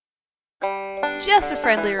Just a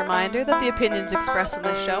friendly reminder that the opinions expressed on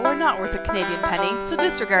this show are not worth a Canadian penny, so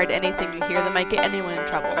disregard anything you hear that might get anyone in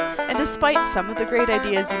trouble. And despite some of the great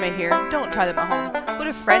ideas you may hear, don't try them at home. Go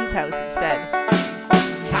to a friend's house instead.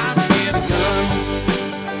 It's time to get a gun.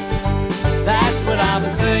 That's what I've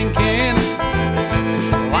been thinking.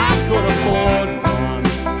 Well, I could afford one.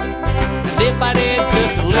 And if I did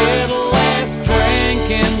just a little less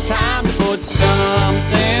drinking, time to put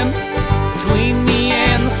something between me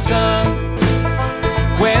and the sun.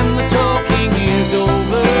 When the talking is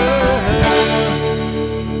over,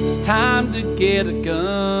 it's time to get a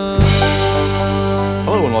gun.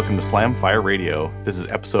 Hello and welcome to Slamfire Radio. This is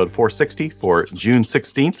episode 460 for June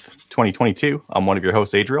 16th, 2022. I'm one of your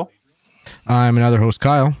hosts, Adriel. I'm another host,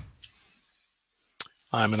 Kyle.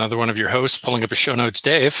 I'm another one of your hosts, pulling up his show notes,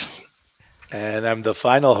 Dave. And I'm the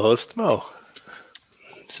final host, Mo.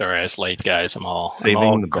 Sorry, I was late, guys. I'm all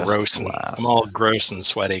gross and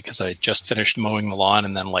sweaty because I just finished mowing the lawn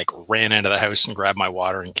and then ran into the house and grabbed my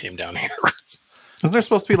water and came down here. Isn't there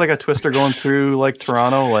supposed to be a twister going through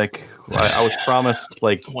Toronto? I was promised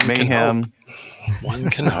mayhem. One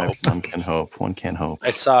can hope. One can hope. One can hope.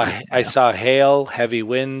 I saw hail, heavy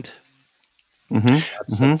wind.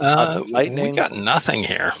 Lightning. We got nothing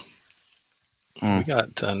here. We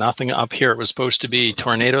got nothing up here. It was supposed to be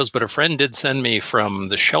tornadoes, but a friend did send me from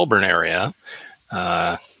the Shelburne area.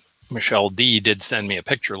 Michelle D did send me a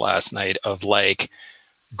picture last night of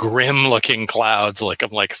grim-looking clouds.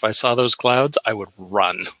 If I saw those clouds, I would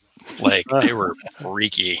run. They were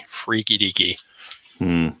freaky deaky.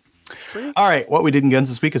 All right, what we did in guns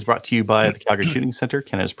this week is brought to you by the Calgary Shooting Center,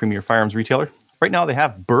 Canada's premier firearms retailer. Right now, they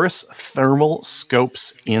have Burris thermal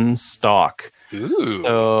scopes in stock. Ooh.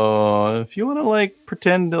 So if you want to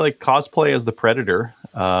pretend to cosplay as the Predator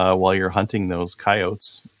while you're hunting those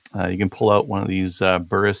coyotes, you can pull out one of these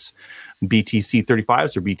Burris BTC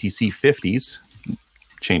 35s or BTC 50s.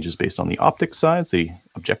 Changes based on the optic size, the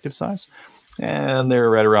objective size, and they're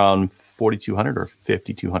right around $4,200 or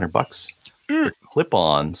 $5,200 for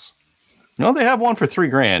clip-ons. No, they have one for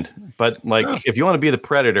 $3,000, but if you want to be the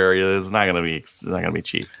Predator, it's not going to be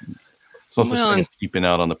cheap. So such thing as keeping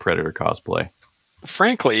out on the Predator cosplay.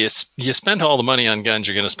 Frankly, you spent all the money on guns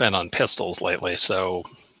you're going to spend on pistols lately, so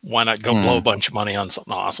why not go blow a bunch of money on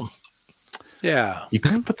something awesome? Yeah. You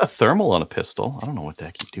could put the thermal on a pistol. I don't know what the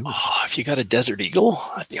heck you do with it. If you got a Desert Eagle,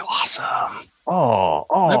 that'd be awesome. Oh.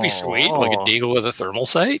 That'd be sweet, like a Deagle with a thermal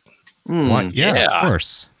sight. What? Yeah, of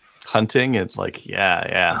course. Hunting, it's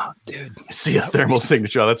yeah. Oh, dude. I see a thermal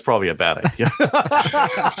signature. That's probably a bad idea.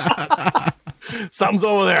 Something's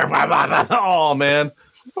over there. Oh, man.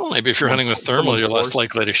 Well, maybe if you're hunting with thermal, you're less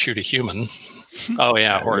likely to shoot a human. Oh,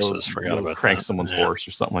 yeah, horses. Forgot about crank that. Someone's horse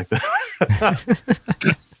or something like that.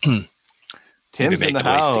 Tim's in the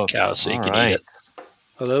house. Cow so you All can right. eat it.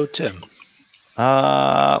 Hello, Tim.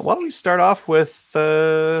 Why don't we start off with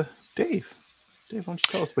Dave? Dave, why don't you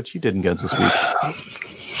tell us what you did in guns this week?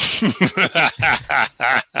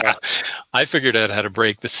 I figured out how to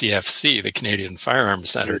break the CFC, the Canadian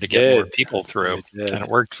Firearms Center, to get more people through, and it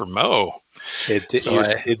worked for Mo. It did.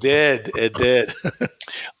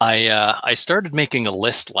 I started making a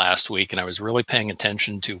list last week, and I was really paying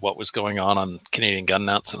attention to what was going on Canadian Gun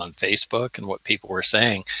Nuts and on Facebook and what people were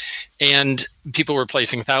saying. And people were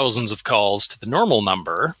placing thousands of calls to the normal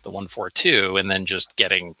number, the 142, and then just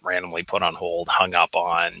getting randomly put on hold, hung up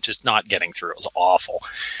on, just not getting through. It was awful.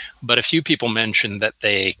 But a few people mentioned that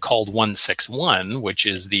they called 161, which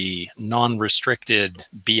is the non-restricted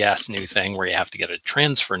BS new thing where you have to get a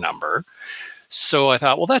transfer number. So I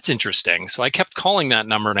thought, well, that's interesting. So I kept calling that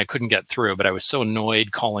number and I couldn't get through, but I was so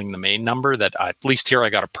annoyed calling the main number that at least here I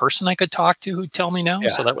got a person I could talk to who'd tell me no. Yeah.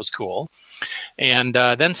 So that was cool. And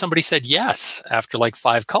then somebody said yes after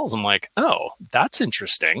 5 calls. I'm like, oh, that's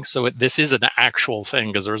interesting. So this is an actual thing,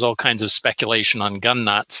 because there was all kinds of speculation on Gun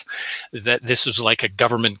Nuts that this was like a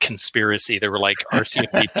government conspiracy. There were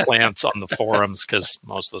RCMP plants on the forums, because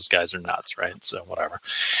most of those guys are nuts, right? So whatever.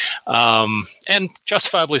 And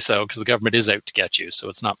justifiably so, because the government is out to get you. So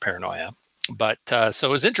it's not paranoia. But so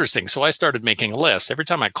it was interesting. So I started making a list. Every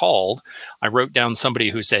time I called, I wrote down somebody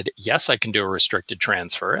who said, yes, I can do a restricted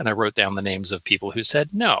transfer. And I wrote down the names of people who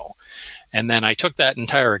said no. And then I took that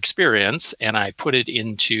entire experience and I put it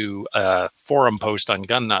into a forum post on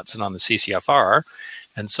Gun Nuts and on the CCFR.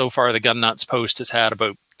 And so far, the Gun Nuts post has had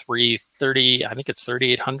about 330, I think it's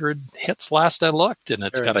 3,800 hits last I looked. And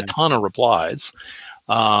it's got a ton of replies.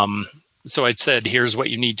 So I'd said, here's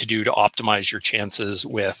what you need to do to optimize your chances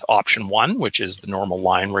with option 1, which is the normal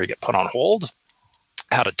line where you get put on hold.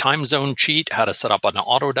 How to time zone cheat, how to set up an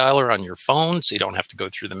auto dialer on your phone so you don't have to go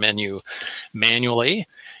through the menu manually.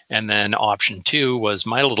 And then option 2 was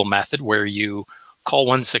my little method where you call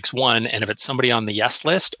 161, and if it's somebody on the yes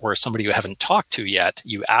list or somebody you haven't talked to yet,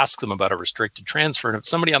 you ask them about a restricted transfer. And if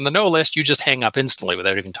somebody on the no list, you just hang up instantly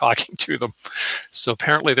without even talking to them. So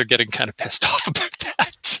apparently they're getting kind of pissed off about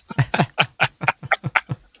that.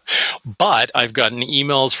 But I've gotten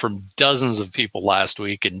emails from dozens of people last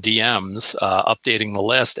week in DMs updating the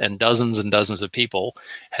list, and dozens of people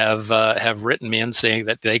have written me and saying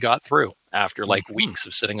that they got through after like weeks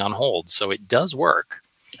of sitting on hold. So it does work.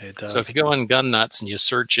 So if you go on Gun Nuts and you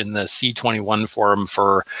search in the C21 forum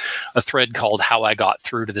for a thread called How I Got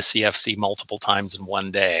Through to the CFC Multiple Times in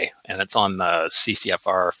One Day, and it's on the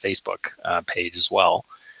CCFR Facebook page as well,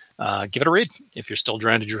 give it a read. If you're still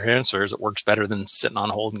trying to do transfers, it works better than sitting on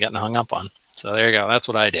hold and getting hung up on. So there you go. That's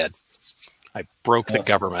what I did. I broke the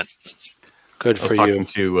government. Good for you. I was talking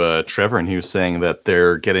to Trevor, and he was saying that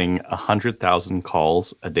they're getting 100,000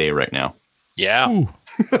 calls a day right now. Yeah.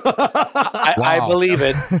 I believe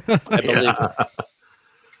it. I believe it.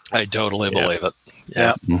 I totally believe it.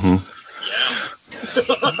 Yeah. Mm-hmm.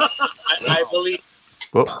 I believe.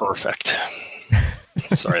 Perfect.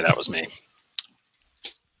 Sorry, that was me.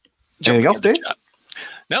 Anything else, Dave?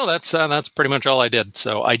 No, that's pretty much all I did.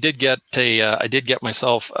 So I did get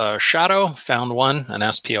myself a shadow, found one, an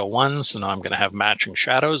SPO1. So now I'm going to have matching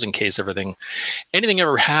shadows in case anything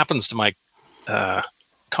ever happens to my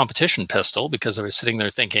competition pistol, because I was sitting there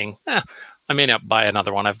thinking, I may not buy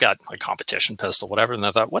another one. I've got my competition pistol, whatever. And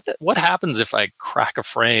I thought, what happens if I crack a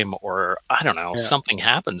frame or I don't know, something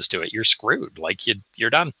happens to it? You're screwed. Like you're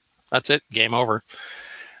done. That's it. Game over.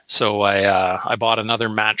 So I bought another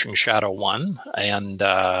matching Shadow 1, and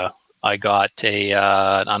I got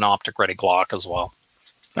an optic ready Glock as well.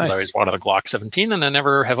 Because I always wanted a Glock 17, and I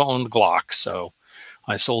never have owned Glock. So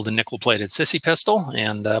I sold a nickel plated sissy pistol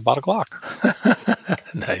and bought a Glock.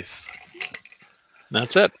 Nice.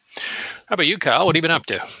 That's it. How about you, Kyle? What have you been up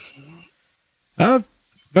to?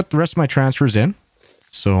 Got the rest of my transfers in.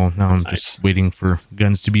 So now I'm just waiting for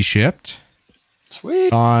guns to be shipped.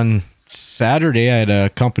 Sweet. On Saturday, I had a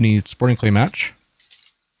company sporting clay match.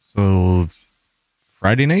 So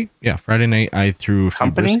Friday night, I threw a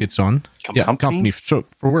few briskets on. Company for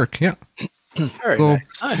work, yeah. Very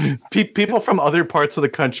nice. People from other parts of the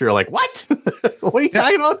country are like, what? What are you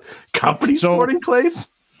talking about? Company sporting clays?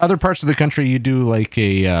 Other parts of the country, you do like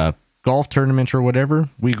a golf tournament or whatever.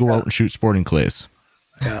 We go out and shoot sporting clays.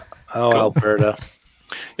 Yeah. Oh, Alberta.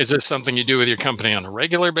 Is this something you do with your company on a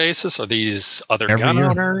regular basis? Are these other gun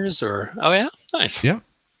owners? Or oh yeah, nice. Yeah,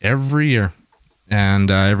 every year,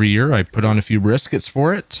 and every year I put on a few briskets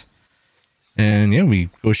for it, and we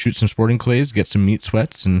go shoot some sporting clays, get some meat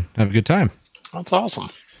sweats, and have a good time. That's awesome.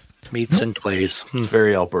 Meats and clays. It's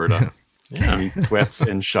very Alberta. Yeah, meat sweats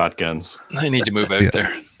and shotguns. I need to move out there.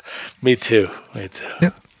 Me too.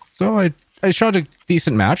 Yeah. So I shot a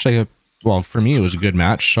decent match. Well, for me, it was a good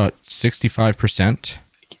match. Shot 65%.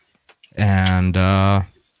 And, and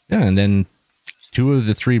then 2 of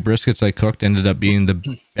the 3 briskets I cooked ended up being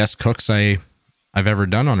the best cooks I've ever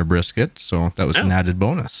done on a brisket. So that was an added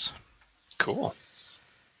bonus. Cool.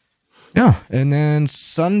 Yeah. And then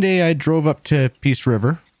Sunday, I drove up to Peace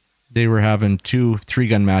River. They were having 2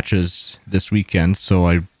 3-gun matches this weekend. So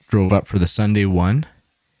I drove up for the Sunday one.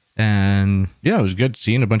 And it was good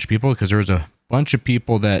seeing a bunch of people, because there was a bunch of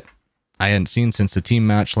people that I hadn't seen since the team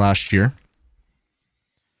match last year.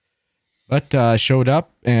 But I showed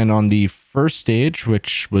up, and on the first stage,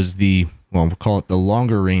 which was we'll call it the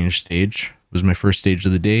longer range stage, was my first stage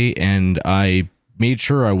of the day, and I made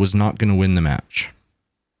sure I was not going to win the match.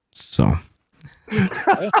 So. It's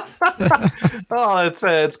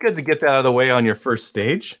good to get that out of the way on your first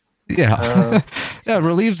stage. Yeah. It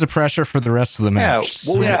relieves the pressure for the rest of the match.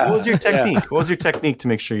 What was your technique? What was your technique to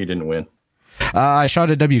make sure you didn't win? I shot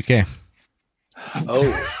a WK.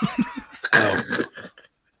 Oh.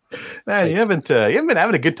 Man, you haven't been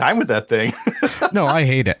having a good time with that thing. No, I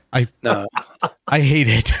hate it. I hate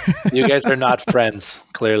it. You guys are not friends,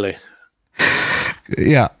 clearly.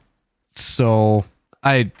 Yeah. So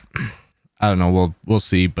I don't know. We'll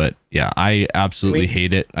see, but yeah, I absolutely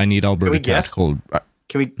hate it. I need Alberta Tactical.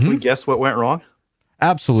 Can we guess what went wrong?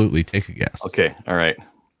 Absolutely, take a guess. Okay, all right.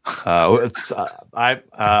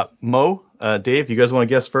 Mo, Dave, you guys want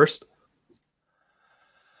to guess first?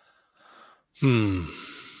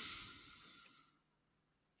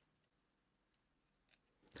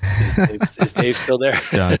 Is Dave still there?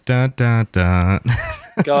 Dun, dun, dun, dun.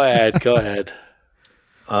 Go ahead.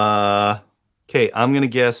 Okay, I'm gonna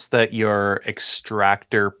guess that your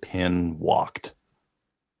extractor pin walked.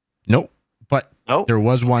 Nope, but there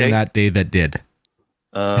was one that day that did.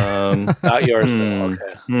 Not yours though.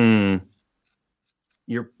 Okay.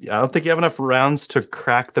 I don't think you have enough rounds to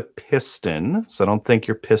crack the piston, so I don't think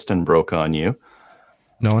your piston broke on you.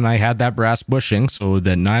 No, and I had that brass bushing, so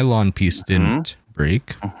the nylon piece didn't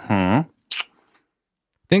break.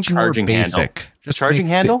 Think Charging more basic. handle. Just Charging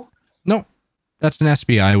handle? No, that's an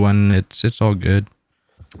SBI one. It's all good.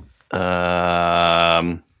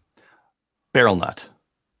 Barrel nut.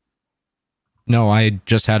 No, I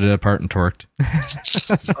just had it apart and torqued.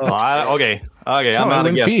 Okay. I'm out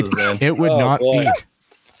of guesses then. It would not feed.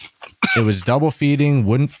 It was double feeding,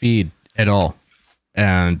 wouldn't feed at all.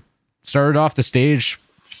 And started off the stage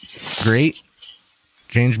great.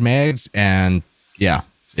 Changed mags, and yeah,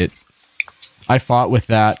 I fought with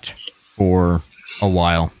that for a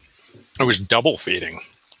while. It was double feeding.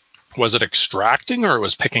 Was it extracting or it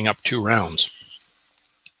was picking up 2 rounds?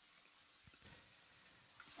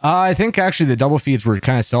 I think actually the double feeds were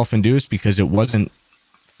kind of self-induced because it wasn't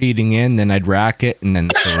feeding in, then I'd rack it, and then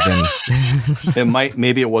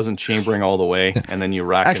Maybe it wasn't chambering all the way, and then you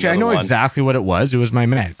rack. Actually, I know exactly what it was. It was my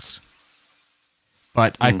mags.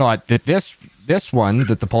 But I thought that this one,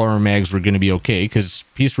 that the polymer mags were going to be okay, because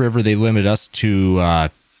Peace River, they limit us to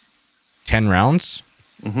 10 rounds.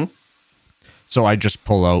 So I just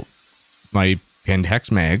pull out my pinned hex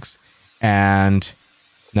mags and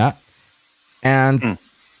that. And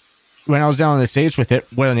when I was down on the stage with it,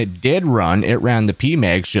 when it did run, it ran the P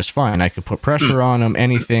mags just fine. I could put pressure on them,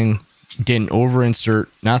 anything, didn't over insert,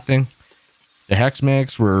 nothing. The hex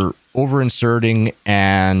mags were over inserting,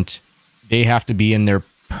 and they have to be in there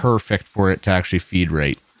perfect for it to actually feed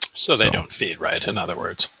right. So they don't feed right, in other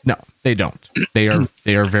words. No, they don't. They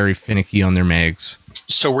are very finicky on their mags.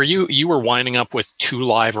 So you were winding up with 2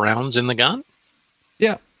 live rounds in the gun?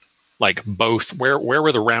 Yeah. Like both, where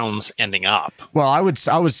were the rounds ending up? Well, I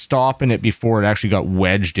was stopping it before it actually got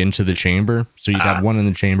wedged into the chamber. So you'd have one in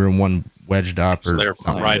the chamber and one wedged up. So they're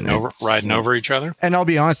riding over each other? And I'll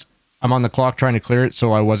be honest, I'm on the clock trying to clear it,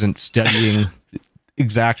 so I wasn't studying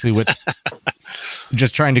exactly what,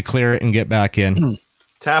 just trying to clear it and get back in.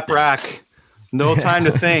 Tap rack. No time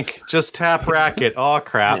to think. Just tap rack it. Oh,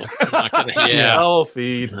 crap. No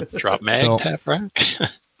feed. Drop mag, tap rack.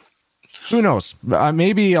 Who knows?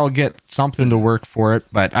 Maybe I'll get something to work for it,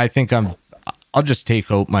 but I think I'll just take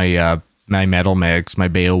out my my metal mags, my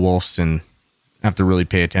Beowulfs, and have to really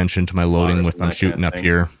pay attention to my loading if I'm shooting up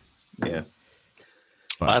here. Yeah.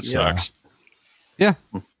 But, that sucks. Yeah,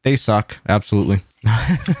 they suck. Absolutely.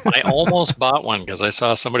 I almost bought one because I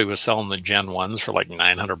saw somebody was selling the Gen 1s for like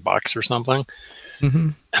 $900 or something.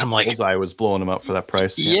 And I'm like, I was blowing them up for that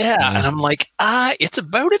price. Yeah. And I'm like, it's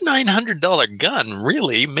about a $900 gun.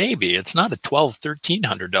 Really? Maybe. It's not a $1,200,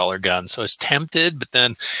 $1,300 gun. So I was tempted, but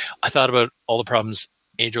then I thought about all the problems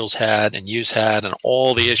Angels had and Hughes had and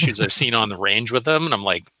all the issues I've seen on the range with them. And I'm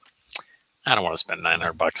like, I don't want to spend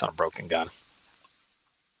 $900 on a broken gun.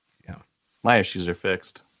 Yeah. My issues are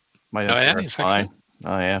fixed. My you fine.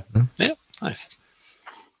 Oh, yeah. Yeah. Nice.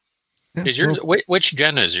 Yeah, Is yours? Which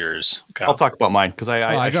gen is yours, Kyle? I'll talk about mine because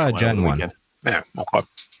I got a Gen 1. Yeah. Okay.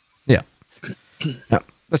 Yeah. Yeah.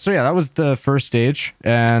 So yeah, that was the first stage,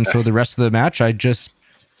 and so the rest of the match, I just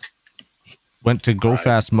went to go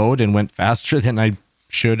fast mode and went faster than I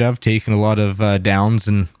should have, taken a lot of downs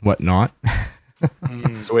and whatnot.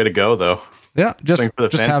 It's a way to go, though. Yeah, just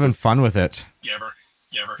having fun with it.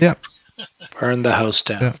 Yeah. Burn the house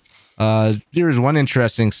down. Yeah. There was one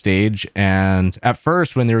interesting stage, and at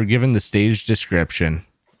first when they were given the stage description,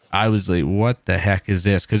 I was like, what the heck is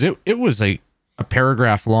this? Because it was like a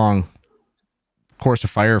paragraph long course of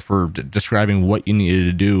fire for describing what you needed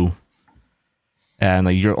to do. And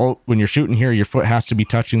like when you're shooting here, your foot has to be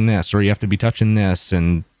touching this, or you have to be touching this.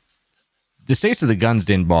 And the states of the guns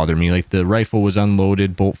didn't bother me. Like the rifle was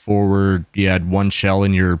unloaded, bolt forward. You had one shell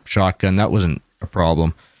in your shotgun. That wasn't a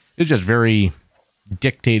problem. It was just very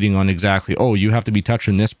dictating on exactly, you have to be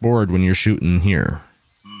touching this board when you're shooting here.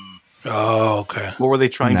 Oh, okay. What were they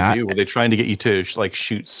trying to do? Were they trying to get you to like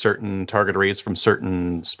shoot certain target arrays from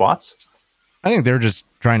certain spots? I think they're just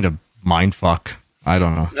trying to mind fuck. I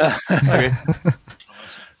don't know. Okay.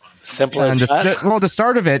 Simple as that. Well, the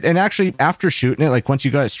start of it, and actually after shooting it, like once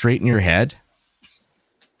you got it straight in your head,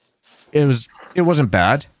 it wasn't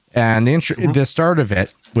bad. And the start of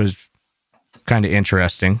it was kind of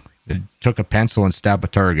interesting. It took a pencil and stabbed a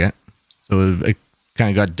target. So it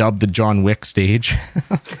kind of got dubbed the John Wick stage.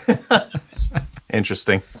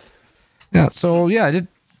 Interesting. Yeah. So yeah, it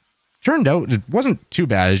turned out it wasn't too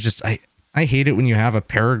bad. It's just I hate it when you have a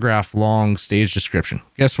paragraph long stage description.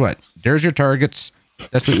 Guess what? There's your targets.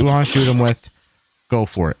 That's what you want to shoot them with. Go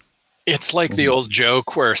for it. It's like the old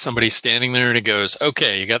joke where somebody's standing there and it goes,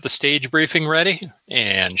 okay, you got the stage briefing ready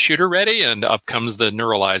and shooter ready, and up comes the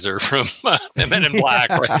neuralizer from the Men in Black,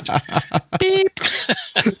 right? Beep.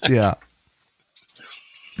 Yeah.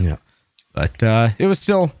 Yeah. But it was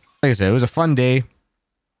still, like I said, it was a fun day.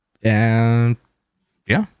 And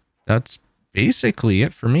yeah, that's basically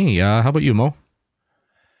it for me. How about you, Mo?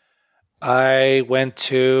 I went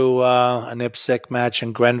to an IPSC match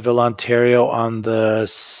in Grenville, Ontario on the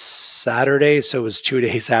Saturday. So it was 2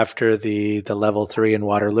 days after the level 3 in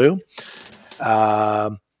Waterloo.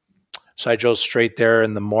 So I drove straight there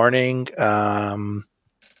in the morning. It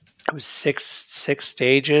was six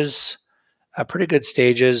stages, pretty good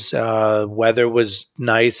stages. Weather was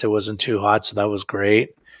nice. It wasn't too hot, so that was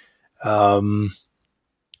great.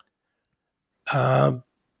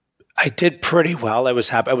 I did pretty well. I was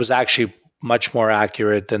happy. I was actually much more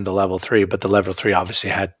accurate than the level 3, but the level 3 obviously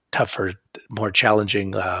had tougher, more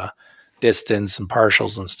challenging distance and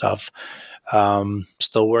partials and stuff.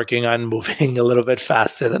 Still working on moving a little bit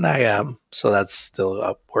faster than I am. So that's still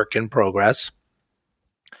a work in progress.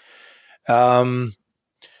 Then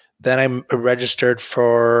I'm registered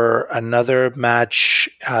for another match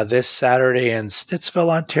this Saturday in Stittsville,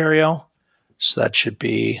 Ontario. So that should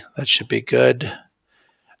be good.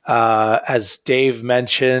 As Dave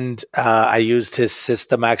mentioned, I used his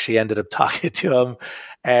system. I actually ended up talking to him,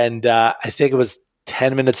 and I think it was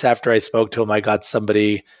 10 minutes after I spoke to him, I got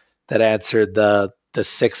somebody that answered the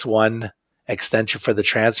 6-1 extension for the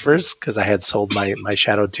transfers because I had sold my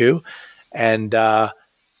Shadow 2, and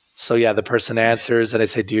so yeah, the person answers, and I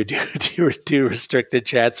said, "Do you do restricted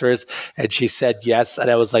transfers?" And she said yes,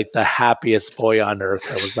 and I was like the happiest boy on earth.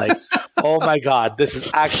 I was like, "Oh my god, this is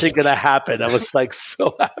actually going to happen!" I was like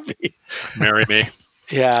so happy. Marry me.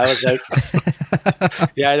 Yeah, I was like,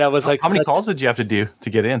 yeah, and I was like, how many calls did you have to do to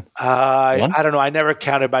get in? I don't know. I never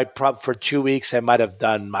counted. For 2 weeks, I might have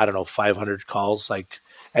done 500 calls.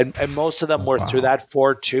 And most of them were through that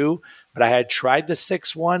 4-2. But I had tried the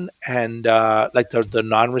 6-1 and the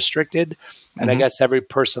non-restricted, and I guess every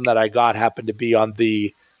person that I got happened to be on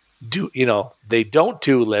the they don't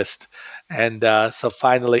do list, and so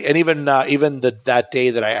finally, and even that day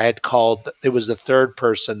that I had called, it was the third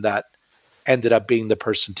person that ended up being the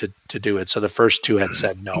person to do it. So the first two had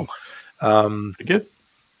said no. Good.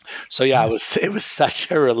 So yeah, it was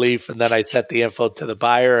such a relief. And then I sent the info to the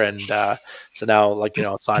buyer, and so now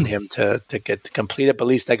it's on him to get to complete it. But at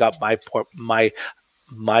least I got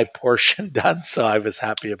my portion done, so I was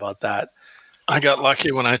happy about that. I got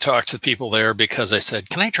lucky when I talked to people there because I said,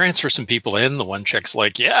 "Can I transfer some people in?" The one chick's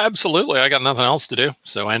like, "Yeah, absolutely. I got nothing else to do."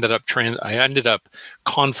 So I ended up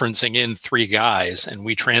conferencing in 3 guys, and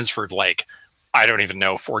we transferred I don't even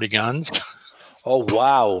know 40 guns. Oh,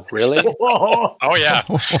 wow. Really? Oh, yeah.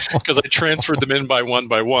 Because I transferred them in by one,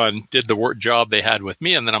 did the job they had with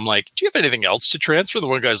me. And then I'm like, "Do you have anything else to transfer?" The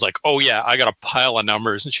one guy's like, "Oh, yeah, I got a pile of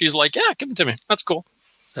numbers." And she's like, "Yeah, give them to me. That's cool."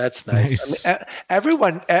 That's nice. I mean,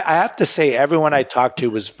 everyone, I have to say, everyone I talked to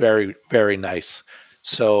was very, very nice.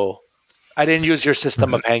 So I didn't use your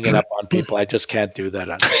system of hanging up on people. I just can't do that.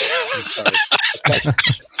 I'm sorry.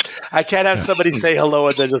 I can't have somebody say hello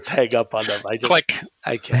and then just hang up on them. Click.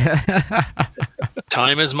 I can't.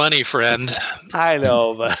 Time is money, friend. I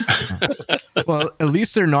know, but well, at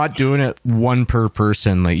least they're not doing it one per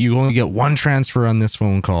person. Like you only get one transfer on this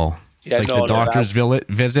phone call. Yeah, the doctor's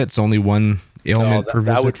visit's only one ailment per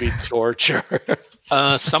visit. That would be torture.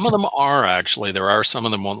 Some of them are actually. There are some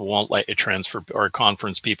of them won't let you transfer or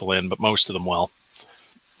conference people in, but most of them will.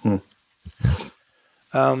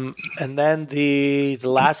 And then the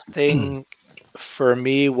last thing for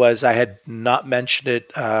me was I had not mentioned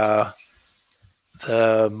it.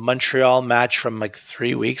 The Montreal match from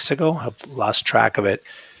 3 weeks ago. I've lost track of it.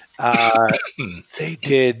 They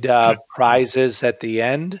did prizes at the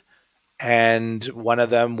end, and one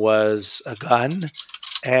of them was a gun,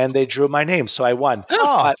 and they drew my name, so I won.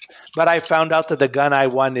 But I found out that the gun I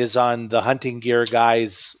won is on the Hunting Gear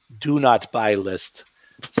Guys do not buy list.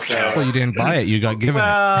 So, well, you didn't buy it; you got given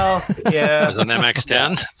it. Yeah, was it an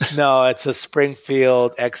MX-10? No, it's a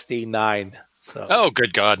Springfield XD9. So. Oh,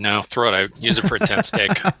 good God! No, throw it out. Use it for a tent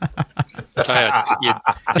stake.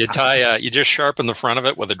 You just sharpen the front of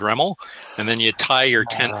it with a Dremel, and then you tie your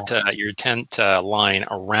tent line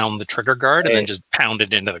around the trigger guard, and then just pound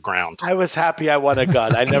it into the ground. I was happy I won a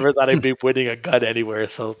gun. I never thought I'd be winning a gun anywhere.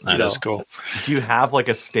 So that's cool. Do you have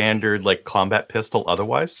a standard combat pistol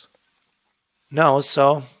otherwise? No,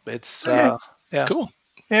 so it's yeah, cool.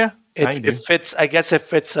 Yeah, it fits. I guess it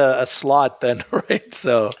fits a slot then, right?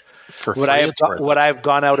 So would I have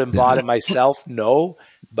gone out and bought it myself? No,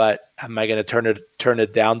 but am I going to turn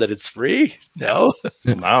it down that it's free? No.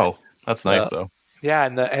 Wow, That's nice though.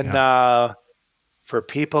 Yeah, for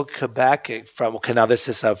people Quebec from now this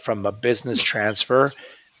is from a business transfer.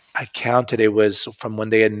 I counted it was from when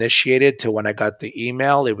they initiated to when I got the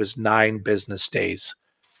email. It was 9 business days.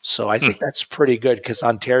 So I think that's pretty good because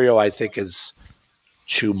Ontario I think is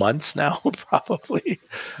 2 months now probably.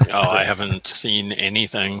 Oh, I haven't seen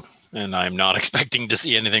anything, and I'm not expecting to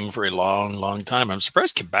see anything for a long, long time. I'm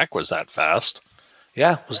surprised Quebec was that fast.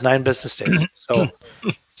 Yeah, it was 9 business days. So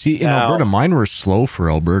See, in Alberta, mine were slow for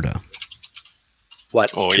Alberta.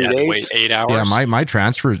 what? Oh, 2 yeah, days? wait 8 hours. Yeah, my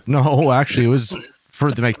transfer. No, actually, it was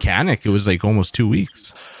for the mechanic. It was like almost 2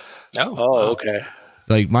 weeks. Oh, okay.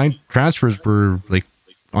 Like my transfers were like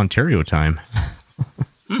Ontario time.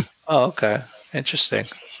 Oh, okay. Interesting.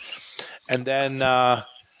 And then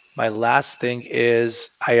my last thing is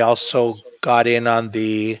I also got in on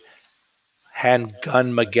the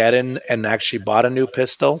handgun Mageddon and actually bought a new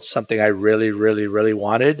pistol, something I really, really, really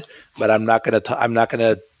wanted, but I'm not gonna tell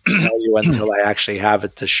you until I actually have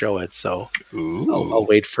it to show it. So I'll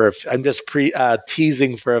wait for. I'm just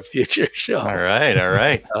teasing for a future show. All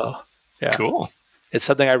right. Oh, yeah. Cool. It's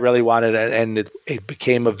something I really wanted, and it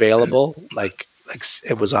became available. Like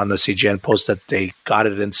it was on the CGN post that they got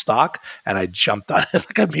it in stock, and I jumped on it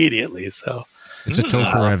immediately. So It's a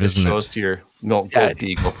Tokarev, isn't Shows it? to your Gold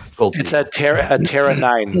Eagle. Gold it's Eagle. a Terra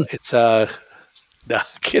 9. It's a no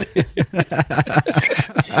kidding.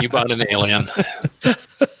 You bought an alien.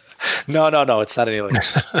 No. It's not an alien.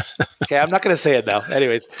 Okay, I'm not going to say it now.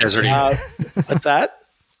 Anyways, Desert Eagle. what's that?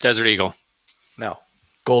 Desert Eagle. No.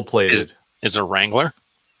 Gold plated. Is a Wrangler?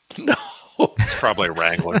 No. It's probably a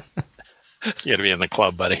Wrangler. You got to be in the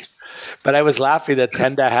club, buddy. But I was laughing that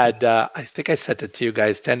Tenda had, I think I sent it to you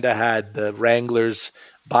guys, Tenda had the Wranglers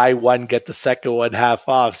buy one, get the second one half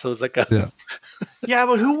off. So it was like Yeah,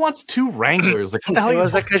 but who wants 2 Wranglers? Like, what the hell it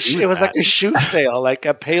was like a shoe sale, like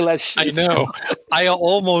a Payless shoe I sale. know. I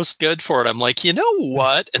almost good for it. I'm like, you know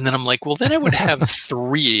what? And then I'm like, well, then I would have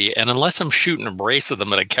 3. And unless I'm shooting a brace of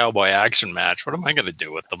them at a cowboy action match, what am I going to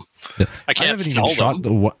do with them? I can't sell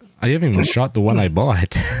them. I haven't even shot the one I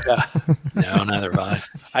bought. No, neither have I.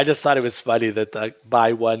 I just thought it was funny that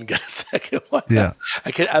buy one, get a second one. Yeah.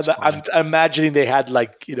 I'm imagining they had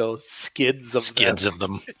skids of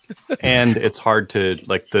them. And it's hard to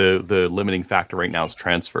the limiting factor right now is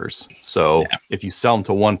transfers. So if you sell them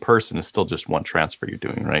to one person, it's still just one transfer you're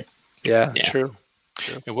doing, right? Yeah, Yeah. true.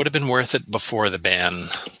 It would have been worth it before the ban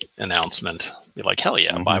announcement. Be like, hell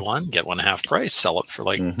yeah, buy one, get one half price, sell it for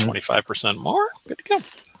 25% more. Good to go.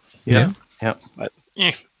 Yeah. But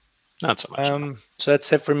not so much. So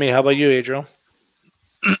that's it for me. How about you, Adriel?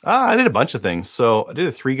 I did a bunch of things. So I did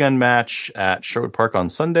a 3-gun match at Sherwood Park on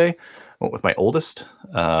Sunday. Went with my oldest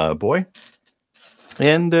boy,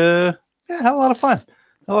 and had a lot of fun. Had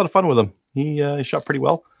a lot of fun with him. He shot pretty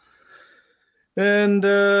well, and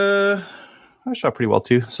I shot pretty well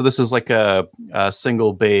too. So this is like a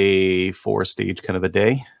single bay 4-stage kind of a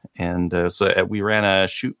day, and so we ran a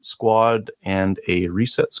shoot squad and a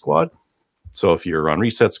reset squad. So if you're on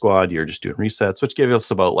reset squad, you're just doing resets, which gave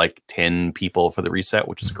us about 10 people for the reset,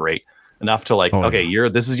 which is great. Enough to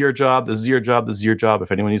this is your job, this is your job, this is your job.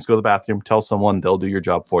 If anyone needs to go to the bathroom, tell someone, they'll do your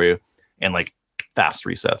job for you. And fast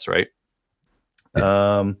resets, right?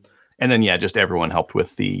 Yeah. And then just everyone helped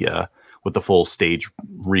with the full stage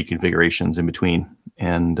reconfigurations in between.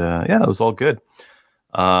 And it was all good.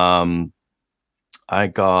 I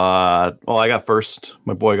got first.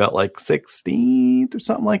 My boy got 16th or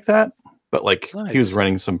something like that. But Nice. He was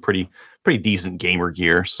running some pretty decent gamer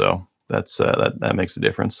gear, so that's that makes a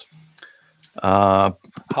difference. How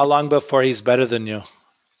long before he's better than you?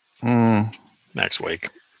 Next week.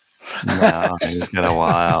 No, he's got a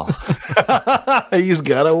while. He's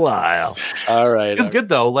got a while. All right. It's good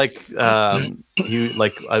though.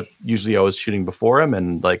 Usually I was shooting before him,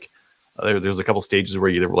 and there was a couple stages where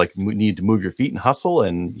you need to move your feet and hustle,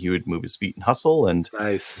 and he would move his feet and hustle, and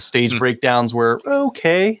Nice. stage breakdowns were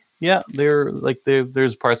okay. Yeah,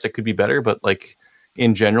 there's parts that could be better, but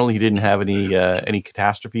in general, he didn't have any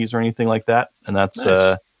catastrophes or anything like that, and that's Nice.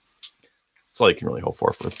 that's all you can really hope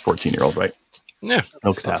for a 14-year-old, right? Yeah.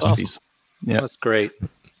 No Sounds catastrophes. Yeah. That's great.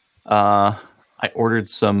 I ordered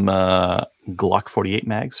some Glock 48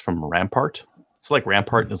 mags from Rampart. It's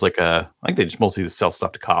Rampart is I think they just mostly sell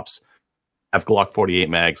stuff to cops. Have Glock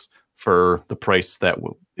 48 mags for the price that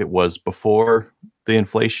it was before the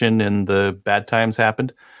inflation and the bad times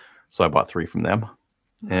happened. So I bought 3 from them,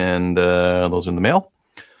 and those are in the mail.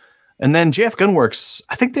 And then JF Gunworks,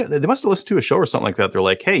 I think they must have listened to a show or something like that. They're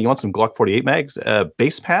like, hey, you want some Glock 48 mags,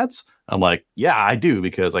 base pads? I'm like, yeah, I do,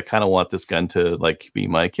 because I kind of want this gun to be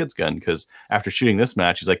my kid's gun. Because after shooting this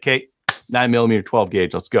match, he's like, hey, 9mm 12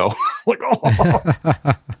 gauge. Let's go. Like,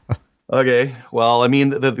 oh. Okay. Well, I mean,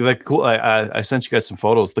 the cool. I sent you guys some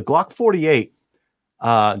photos. The Glock 48.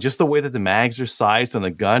 Just the way that the mags are sized on the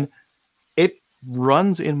gun, it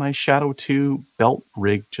runs in my Shadow 2 belt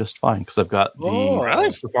rig just fine because I've got the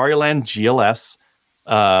Safariland GLS,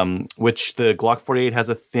 which the Glock 48 has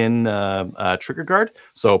a thin trigger guard,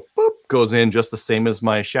 so boop goes in just the same as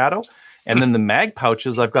my Shadow. And then the mag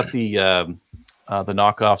pouches, I've got the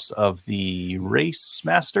knockoffs of the Race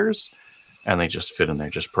Masters, and they just fit in there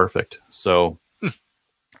just perfect. So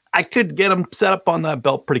I could get them set up on that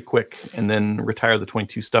belt pretty quick, and then retire the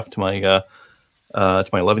 22 stuff to my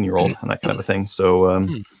 11-year-old and that kind of a thing. So I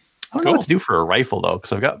don't know what to do for a rifle though,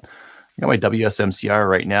 because I got my WSMCR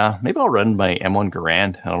right now. Maybe I'll run my M1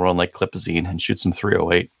 Garand and I'll run like Clipazine and shoot some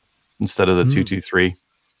 308 instead of the 223.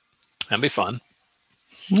 That'd be fun.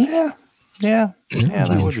 Yeah, that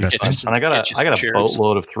would be fun. And I got a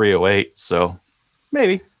boatload of 308, so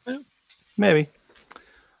maybe.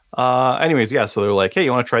 Anyways, yeah. So they're like, "Hey,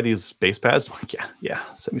 you want to try these base pads?" I'm like, yeah.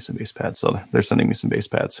 Send me some base pads. So they're sending me some base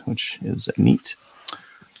pads, which is neat.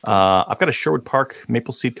 I've got a Sherwood Park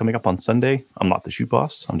Maple Seed coming up on Sunday. I'm not the shoot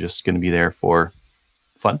boss. I'm just going to be there for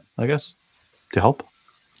fun, I guess, to help.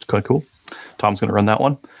 It's kind of cool. Tom's going to run that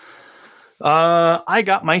one. I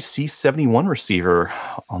got my C71 receiver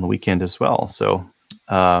on the weekend as well. So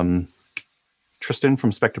Tristan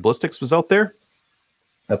from Spectre Ballistics was out there.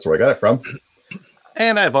 That's where I got it from.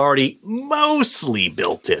 And I've already mostly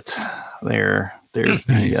built it. There's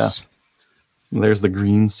Nice. there's the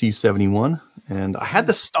green C71. And I had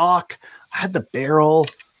the stock. I had the barrel.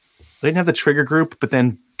 I didn't have the trigger group, but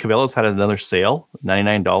then Cabela's had another sale,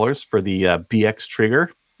 $99 for the BX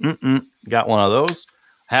trigger. Got one of those.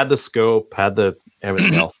 Had the scope, had the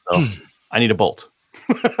everything else. So I need a bolt.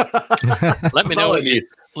 Let me know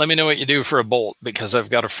what you do for a bolt, because I've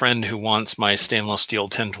got a friend who wants my stainless steel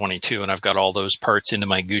 1022, and I've got all those parts into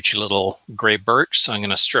my Gucci little gray birch. So I'm going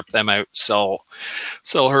to strip them out, sell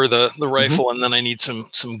her the rifle, and then I need some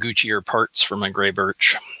Gucci parts for my gray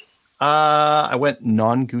birch. I went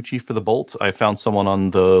non-Gucci for the bolt. I found someone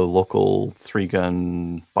on the local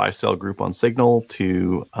 3-gun buy-sell group on Signal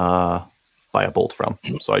to buy a bolt from.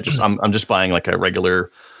 So I'm just buying like a regular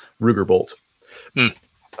Ruger bolt.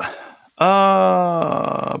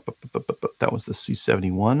 That was the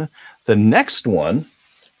C71. The next one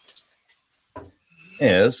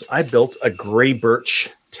is I built a gray birch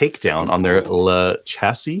takedown on their Le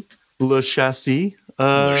Chassis. It's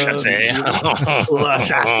very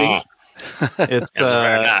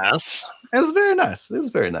nice. It's very nice. It's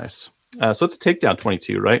very nice. So it's a takedown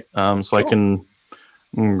 22, right? So cool. I can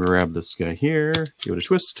grab this guy here, give it a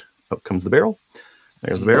twist. Up comes the barrel.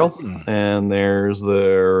 There's the barrel, and there's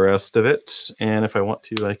the rest of it. And if I want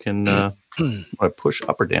to, I can I push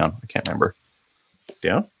up or down. I can't remember.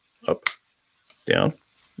 Down, up, down.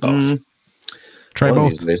 Try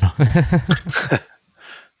both.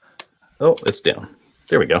 Oh, it's down.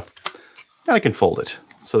 There we go. Now I can fold it.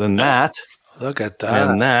 So then that. Look at that.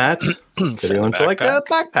 And that. Could go into like a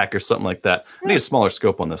backpack or something like that. I need a smaller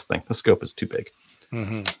scope on this thing. The scope is too big.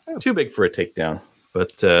 Too big for a takedown.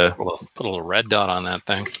 But put a little red dot on that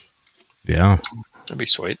thing. Yeah, that'd be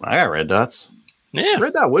sweet. I got red dots. Yeah,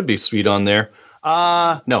 red dot would be sweet on there.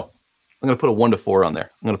 No, I'm gonna put a 1-4 on there.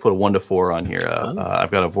 I'm gonna put a 1-4 on here. I've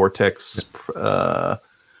got a Vortex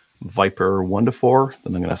Viper 1-4.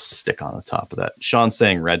 Then I'm gonna stick on the top of that. Sean's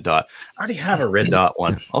saying red dot. I already have a red dot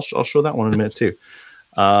one. I'll show that one in a minute too.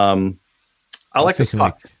 I like the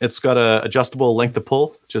stock. It's got a adjustable length of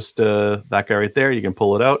pull. Just that guy right there. You can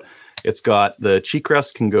pull it out. It's got the cheek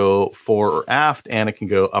rest can go fore or aft, and it can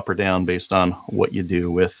go up or down based on what you do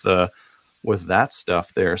with that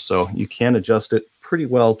stuff there. So you can adjust it pretty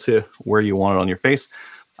well to where you want it on your face.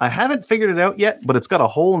 I haven't figured it out yet, but it's got a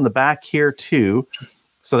hole in the back here too,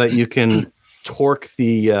 so that you can torque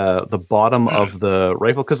the bottom of the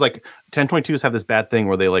rifle. Because like 1022s have this bad thing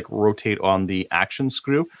where they like rotate on the action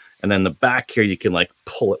screw. And then the back here, you can like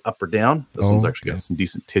pull it up or down. This one's actually got some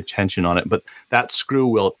decent tension on it, but that screw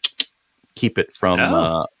will keep it from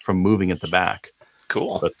moving at the back.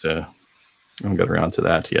 Cool. But I haven't got around to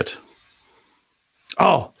that yet.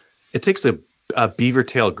 Oh, it takes a beaver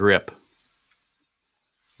tail grip.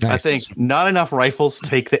 Nice. I think not enough rifles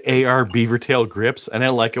take the AR beaver tail grips, and I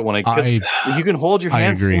like it when you can hold your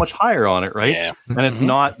hands so much higher on it, right? Yeah. And it's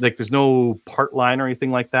not like there's no part line or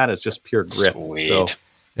anything like that. It's just pure grip. Sweet. So,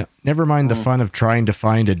 yeah. Never mind the fun of trying to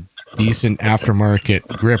find a decent aftermarket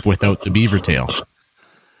grip without the beaver tail.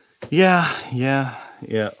 Yeah.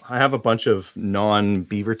 I have a bunch of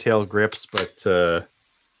non-beaver tail grips, but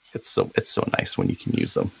it's so nice when you can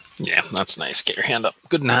use them. Yeah, that's nice. Get your hand up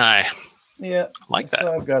good and high. Yeah, Like that.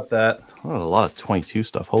 So I've got that. Oh, a lot of 22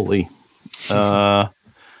 stuff. Holy. Give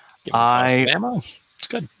me cost of ammo. It's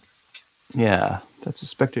good. Yeah, that's a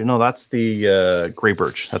Spectre. No, that's the Grey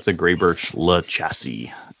Birch. That's a Grey Birch Le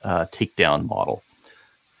Chassis takedown model.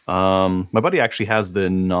 My buddy actually has the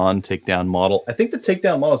non-takedown model. I think the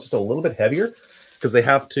takedown model is just a little bit heavier because they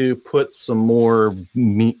have to put some more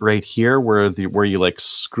meat right here where you like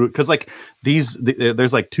screw, because like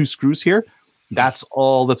there's like 2 screws here. That's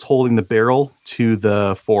all that's holding the barrel to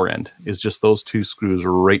the fore end is just those 2 screws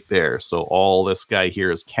right there. So all this guy here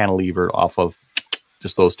is cantilevered off of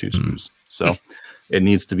just those 2 screws. So it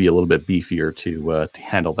needs to be a little bit beefier to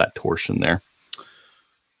handle that torsion there.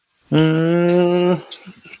 And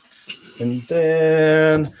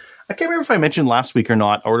then I can't remember if I mentioned last week or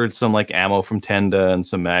not. I ordered some like ammo from Tenda and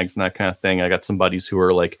some mags and that kind of thing. I got some buddies who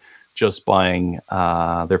are like just buying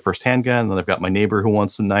their first handgun. And then I've got my neighbor who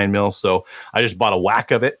wants some 9mm. So I just bought a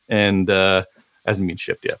whack of it and hasn't been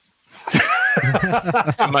shipped yet.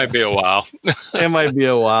 It might be a while. It might be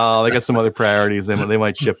a while. They got some other priorities. They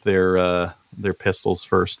might ship their pistols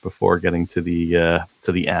first before getting to the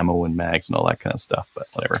ammo and mags and all that kind of stuff. But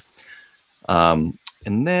whatever.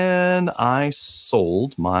 And then I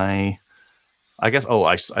sold my,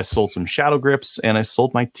 I sold some Shadow Grips and I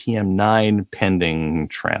sold my TM9 pending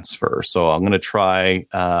transfer. So I'm going to try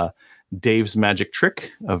Dave's Magic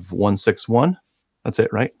Trick of 161. That's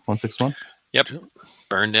it, right? 161? Yep.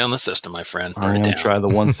 Burn down the system, my friend. I'm going to try the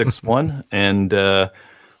 161 and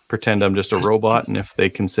pretend I'm just a robot. And if they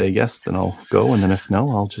can say yes, then I'll go. And then if no,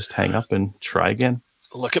 I'll just hang up and try again.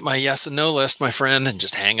 Look at my yes and no list, my friend, and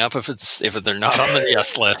just hang up if they're not on the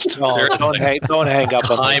yes list. No, don't hang up.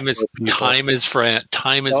 Time is friend.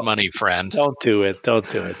 Time is money, friend. Don't do it. Don't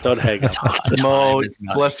hang up. Mo,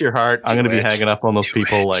 bless your heart. I'm going to be hanging up on those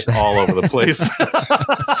people like all over the place.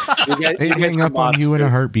 They hang up on you in a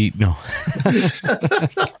heartbeat. No.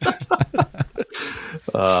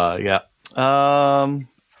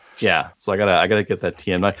 Yeah. So I gotta get that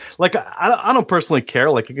TM9. Like I don't personally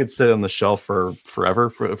care. Like it could sit on the shelf for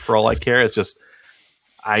forever for all I care. It's just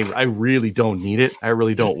I really don't need it. I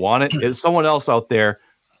really don't want it. If someone else out there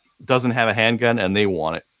doesn't have a handgun and they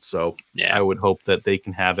want it, so yeah, I would hope that they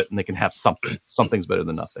can have it and they can have something. Something's better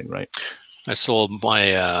than nothing, right? I sold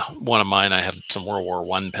my one of mine. I had some World War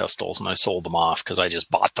I pistols, and I sold them off because I just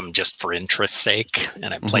bought them just for interest's sake,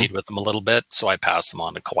 and I played with them a little bit. So I passed them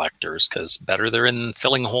on to collectors because better they're in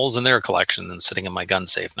filling holes in their collection than sitting in my gun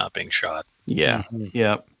safe not being shot. Yeah,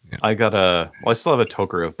 yeah. I still have a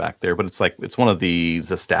Tokarev back there, but it's one of the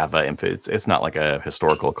Zastava. It's not like a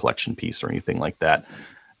historical collection piece or anything like that.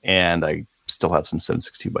 And I still have some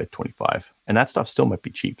 7.62x25, and that stuff still might be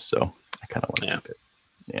cheap. So I kind of want to keep it.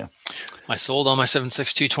 Yeah. I sold all my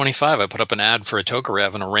 7.62x25. I put up an ad for a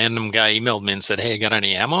Tokarev, and a random guy emailed me and said, "Hey, got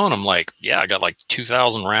any ammo?" And I'm like, "Yeah, I got like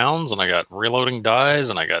 2,000 rounds, and I got reloading dies,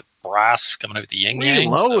 and I got brass coming out with the yin yang."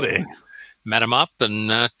 Reloading. So met him up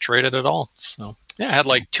and traded it all. So yeah, I had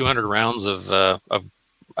like 200 rounds of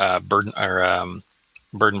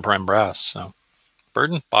Burden Prime brass. So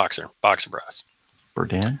Burden Boxer brass.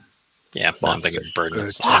 Burden. Yeah, I'm thinking Burden.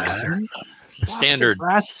 Boxer. Standard.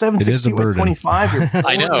 Brass 7.62x25.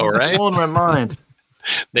 I know, right? Blowing my mind.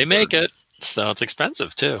 They make it, so it's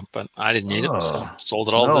expensive too. But I didn't need it, so sold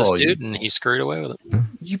it all to this dude, and he screwed away with it.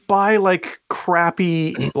 You buy like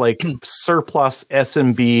crappy, like surplus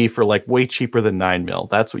SMB for like way cheaper than 9mm.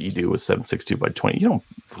 That's what you do with 7.62x20. You don't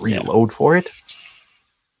reload for it.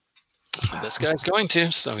 This guy's going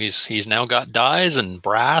to, so he's now got dies and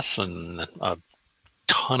brass and a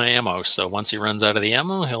ton of ammo. So once he runs out of the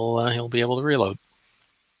ammo, he'll be able to reload.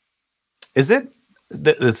 Is it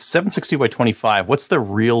the 7.62x25? What's the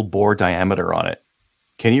real bore diameter on it?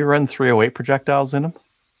 Can you run 308 projectiles in them?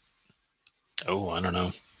 Oh, I don't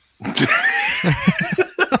know.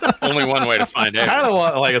 Only one way to find out. I don't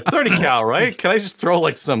want like a 30 cal, right? Can I just throw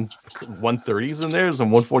like some 130s in there,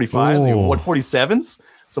 some 145s, 147s?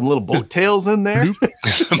 Some little boat tails in there.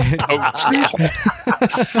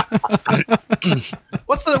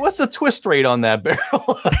 What's the twist rate on that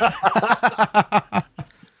barrel?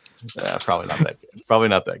 Probably not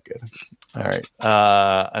that good. All right.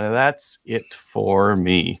 And that's it for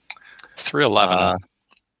me. 311.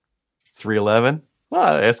 311.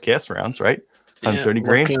 Well, SKS rounds, right? 130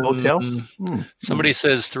 grain boat tails. Somebody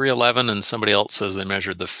says 311, and somebody else says they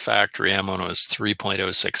measured the factory ammo and it was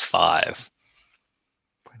 3.065.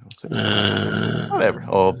 Whatever.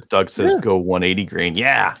 Oh, Doug says go 180 grain.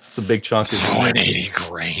 Yeah, it's a big chunk of 180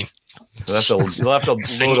 grain. You'll have to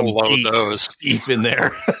load those deep in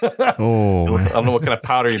there. I don't know what kind of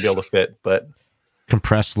powder you'll be able to fit, but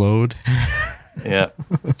compressed load. Yeah,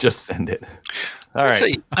 just send it. All right.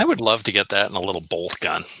 Actually, I would love to get that in a little bolt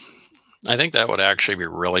gun. I think that would actually be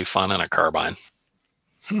really fun in a carbine.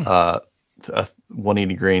 A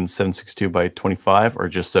 180 grain 762 by 25 or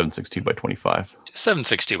just 762 by 25?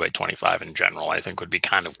 762 by 25 in general, I think would be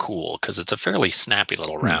kind of cool because it's a fairly snappy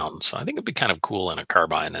little round. So I think it'd be kind of cool in a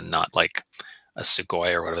carbine and not like a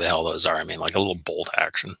Sukhoi or whatever the hell those are. I mean, like a little bolt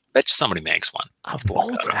action. Bet you somebody makes one. I'll have to look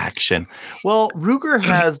Bolt that up. action. Well, Ruger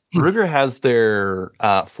has their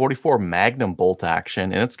 44 Magnum bolt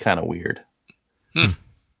action, and it's kind of weird.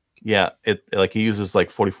 Yeah, it like he uses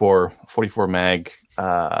like 44 mag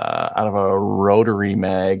out of a rotary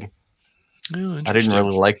mag. Oh, I didn't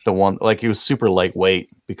really like the one. Like, it was super lightweight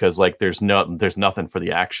because like there's nothing for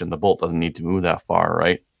the action. The bolt doesn't need to move that far,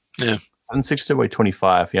 right? Yeah. 762 by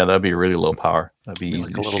 25. Yeah, that'd be really low power. That'd be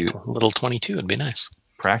easy like to shoot. a little 22 would be nice.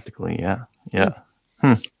 Practically, yeah.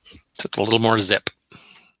 Except a little more zip.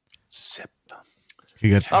 Zip.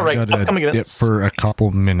 All right, got upcoming a dip events. for a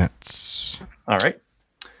couple minutes. All right.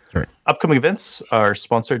 Sorry. Upcoming events are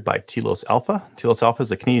sponsored by Telos Alpha. Telos Alpha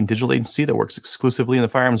is a Canadian digital agency that works exclusively in the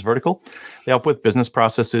firearms vertical. They help with business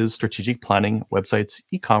processes, strategic planning, websites,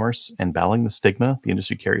 e-commerce, and battling the stigma the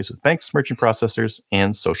industry carries with banks, merchant processors,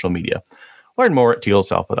 and social media. Learn more at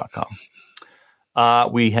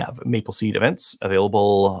telosalpha.com. We have Maple Seed events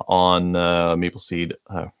available on Maple Seed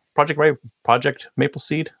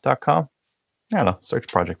projectmapleseed.com. I don't know. Search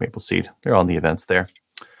Project Maple Seed. They're on the events there.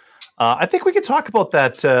 I think we could talk about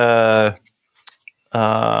that.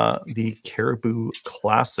 The Caribou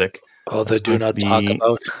Classic. Oh, the do not talk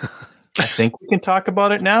about. I think we can talk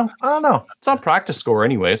about it now. I don't know. It's on Practice Score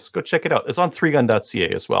anyways. Go check it out. It's on 3gun.ca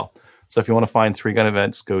as well. So if you want to find 3gun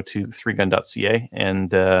events, go to 3gun.ca and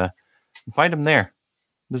find them there.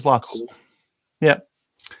 There's lots. Cool. Yeah.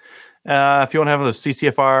 If you want to have the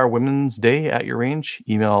CCFR Women's Day at your range,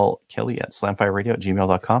 email Kelly at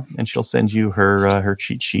slamfireradio@gmail.com and she'll send you her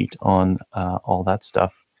cheat sheet on all that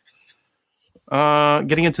stuff.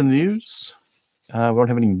 Getting into the news. We don't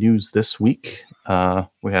have any news this week.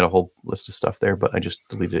 We had a whole list of stuff there, but I just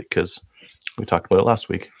deleted it because we talked about it last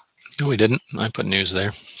week. No, we didn't. I put news there.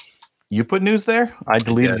 You put news there? I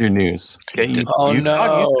deleted your news. Okay, you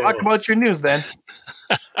talk about your news then.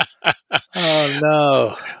 Oh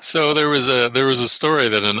no! So there was a story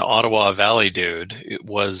that an Ottawa Valley dude, it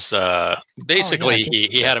was basically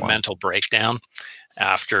he had a mental breakdown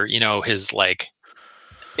after his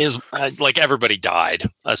everybody died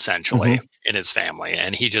essentially in his family,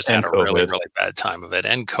 and he just had a really bad time of it,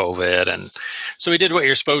 and COVID, and so he did what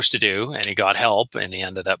you're supposed to do, and he got help, and he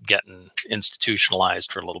ended up getting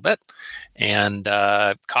institutionalized for a little bit, and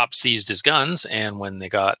cops seized his guns, and when they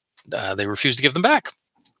refused to give them back.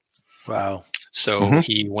 Wow. So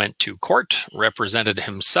he went to court, represented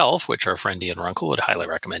himself, which our friend Ian Runkle would highly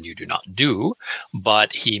recommend you do not do,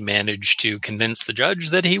 but he managed to convince the judge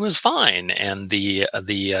that he was fine. And the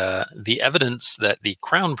evidence that the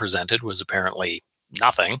Crown presented was apparently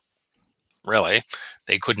nothing, really.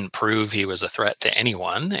 They couldn't prove he was a threat to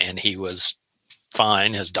anyone, and he was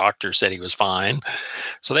fine. His doctor said he was fine.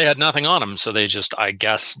 So they had nothing on him. So they just, I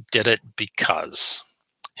guess, did it because...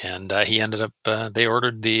 And he ended up, they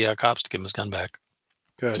ordered the cops to give him his gun back.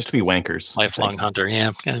 Good. Just to be wankers. Lifelong hunter.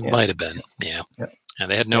 Yeah, it might have been. Yeah. And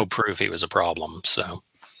they had no proof he was a problem. So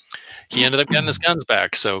he ended up getting his guns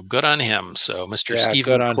back. So good on him. So Mr.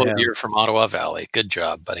 Stephen Clothier from Ottawa Valley. Good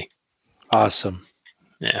job, buddy. Awesome.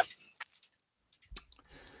 Yeah.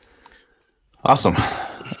 Awesome.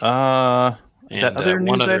 That other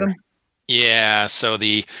news item? Yeah. So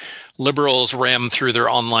the Liberals rammed through their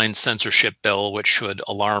online censorship bill, which should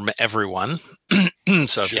alarm everyone.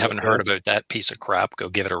 So if you haven't heard about that piece of crap, go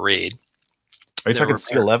give it a read. Are you talking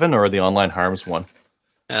C11 or the online harms one?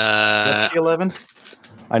 C11?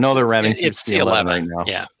 I know they're ramming through C11 right now.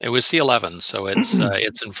 Yeah, it was C11, so it's in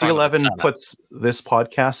front of C11 puts this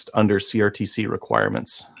podcast under CRTC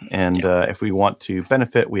requirements. And if we want to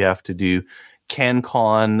benefit, we have to do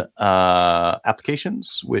CanCon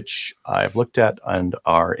applications, which I've looked at and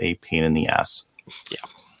are a pain in the ass. Yeah.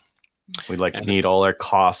 We need all our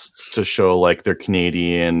costs to show like they're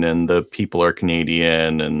Canadian and the people are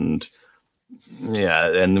Canadian, and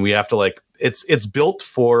and we have to it's built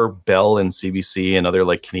for Bell and CBC and other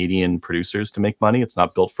like Canadian producers to make money. It's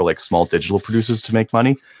not built for like small digital producers to make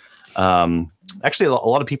money. Actually, a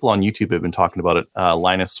lot of people on YouTube have been talking about it.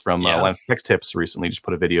 Linus from Linus Tech Tips recently just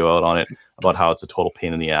put a video out on it about how it's a total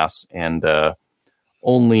pain in the ass, and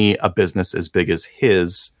only a business as big as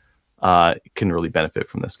his can really benefit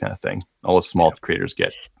from this kind of thing. All the small creators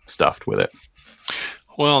get stuffed with it.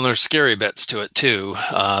 Well, and there's scary bits to it too.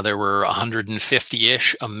 There were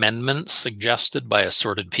 150-ish amendments suggested by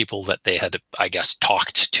assorted people that they had, I guess,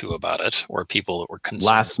 talked to about it, or people that were concerned.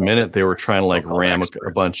 Last minute, they were trying to like So-called ram a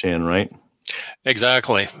experts. bunch in, right?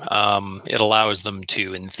 Exactly. It allows them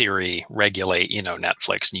to, in theory, regulate,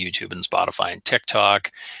 Netflix and YouTube and Spotify and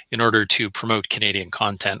TikTok in order to promote Canadian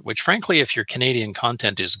content, which frankly, if your Canadian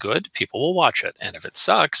content is good, people will watch it. And if it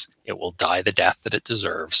sucks, it will die the death that it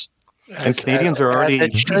deserves. And Canadians are already- as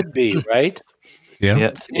it should be, right? Yeah.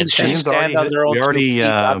 Yeah, Things should Canadians stand on their own we two already feet,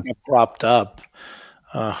 not get propped up.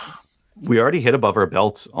 we already hit above our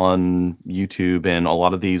belt on YouTube and a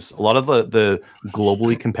lot of the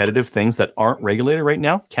globally competitive things that aren't regulated right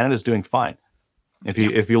now. Canada's doing fine.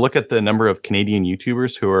 If you look at the number of Canadian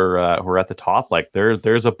YouTubers who are at the top, like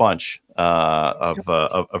there's a bunch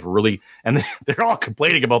of really, and they're all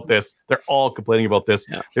complaining about this.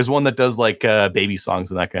 Yeah. There's one that does like baby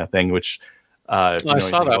songs and that kind of thing, which I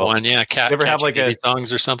saw that one. Yeah, You ever have, Catchy like, Baby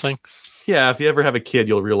songs or something? yeah, if you ever have a kid,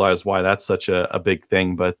 you'll realize why that's such a big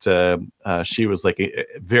thing. But she was like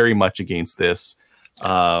very much against this.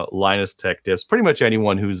 Linus Tech Tips, pretty much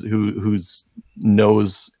anyone who's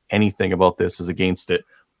knows anything about this is against it.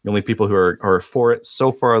 The only people who are for it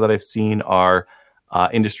so far that I've seen are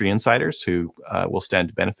industry insiders who will stand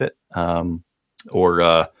to benefit,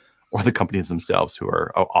 or the companies themselves who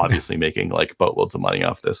are obviously making like boatloads of money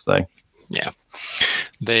off this thing. Yeah.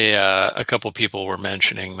 They a couple people were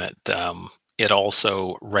mentioning that it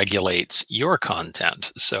also regulates your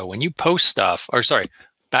content. So when you post stuff, or sorry,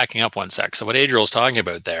 backing up one sec. So what Adriel's talking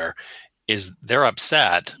about there is they're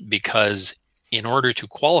upset because in order to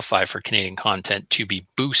qualify for Canadian content to be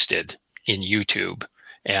boosted in YouTube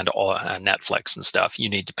and all Netflix and stuff, you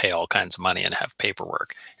need to pay all kinds of money and have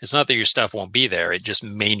paperwork. It's not that your stuff won't be there. It just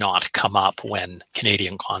may not come up when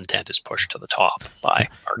Canadian content is pushed to the top by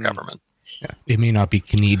our government. Yeah. It may not be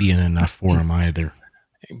Canadian enough for them either.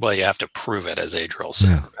 Well, you have to prove it, as Adriel said,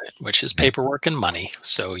 Yeah. right? Which is paperwork and money.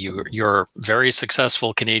 So your very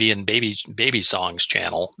successful Canadian baby songs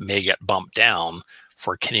channel may get bumped down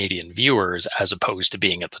for Canadian viewers as opposed to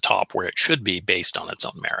being at the top where it should be based on its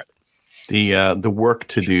own merit. The work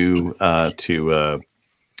to do to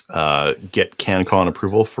get CanCon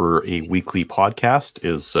approval for a weekly podcast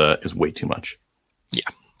is way too much. Yeah.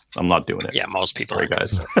 I'm not doing it. Yeah, most people Sorry, aren't.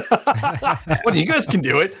 guys. What, you guys can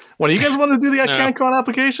do it? What, do you guys want to do the No. CanCon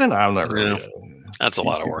application? I'm not really. No. That's a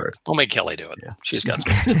lot of work. We'll make Kelly do it. Yeah. She's got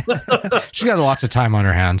some. She's got lots of time on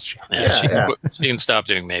her hands. Yeah, she, Yeah. She can stop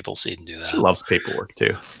doing Maple Seed and do that. She loves paperwork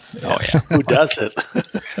too. Oh, yeah. Who does it?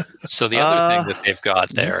 So the other thing that they've got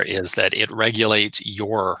there is that it regulates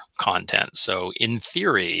your content. So in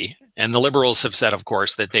theory, and the Liberals have said, of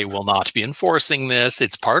course, that they will not be enforcing this.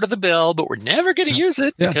 It's part of the bill, but we're never going to use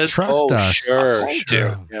it Yeah, because trust us. sure, I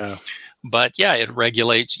sure. do. Yeah. But yeah, it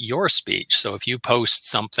regulates your speech. So if you post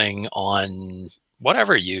something on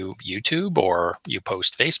whatever YouTube or you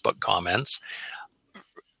post Facebook comments,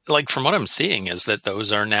 like from what I'm seeing is that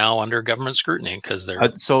those are now under government scrutiny because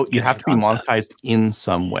they're So you have to be content. monetized in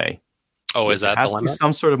some way. is There that has the to be limit?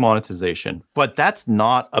 some sort of monetization, but that's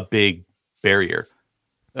not a big barrier.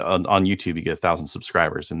 On YouTube, you get 1,000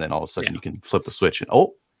 subscribers, and then all of a sudden Yeah. you can flip the switch and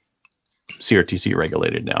CRTC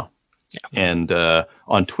regulated now. Yeah. And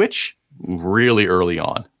on Twitch, really early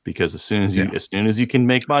on, because as soon as you can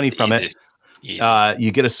make money from it, Easy.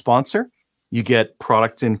 you get a sponsor, you get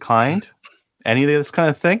product in kind, any of this kind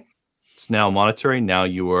of thing. It's now monetary. Now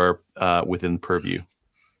you are within purview.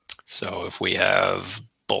 So if we have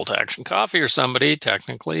Bolt Action Coffee or somebody,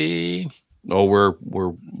 technically Oh, we're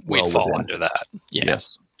we'd well fall within. under that. Yeah.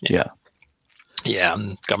 Yes. Yeah. Yeah,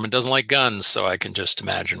 and government doesn't like guns, so I can just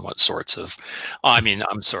imagine what sorts of. I mean,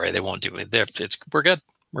 I'm sorry, they won't do it. We're good.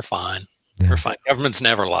 We're fine. Yeah. We're fine. Government's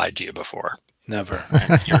never lied to you before. Never.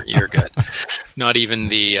 You're good. Not even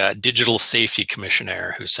the Digital Safety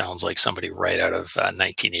Commissioner, who sounds like somebody right out of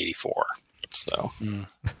 1984. So,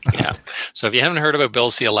 yeah. So if you haven't heard about Bill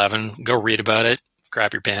C-11, go read about it,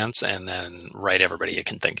 crap your pants, and then write everybody you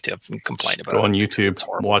can think to and complain about Go it. on because YouTube, it's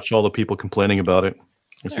horrible. watch all the people complaining about it.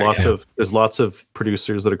 There's There you lots of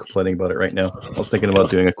producers that are complaining about it right now. I was thinking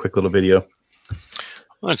about doing a quick little video.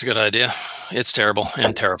 Well, that's a good idea. It's terrible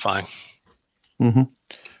and terrifying. Mm-hmm.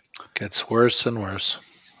 Gets worse and worse.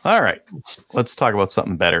 All right, let's talk about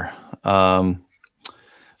something better.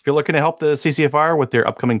 If you're looking to help the CCFR with their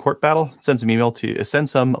upcoming court battle, send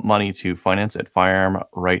some money to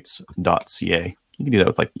finance@firearmrights.ca. You can do that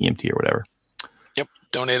with like EMT or whatever. Yep.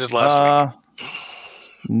 Donated last week.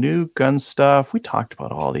 New gun stuff. We talked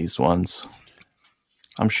about all these ones.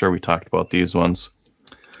 I'm sure we talked about these ones.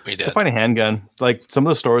 We To did. find a handgun, like some of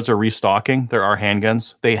the stores are restocking. There are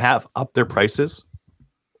handguns. They have upped their prices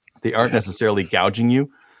They aren't necessarily gouging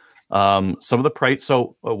you. Some of the price.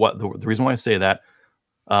 So what the reason why I say that,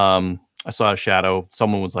 I saw a Shadow.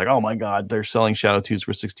 Someone was like, "Oh my God, they're selling Shadow 2s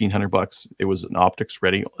for $1,600." It was an optics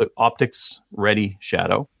ready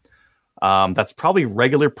Shadow. That's probably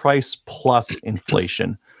regular price plus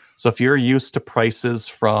inflation. So if you're used to prices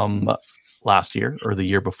from last year or the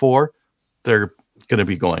year before, they're going to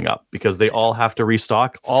be going up because they all have to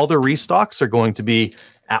restock. All the restocks are going to be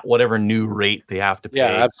at whatever new rate they have to pay.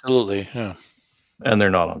 Yeah, absolutely. Yeah. And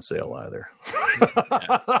they're not on sale either.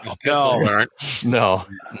 No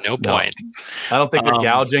point. I don't think they're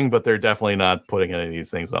gouging, but they're definitely not putting any of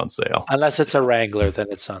these things on sale. Unless it's a Wrangler, then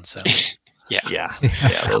it's on sale. Yeah,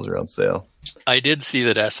 those are on sale. I did see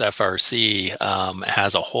that SFRC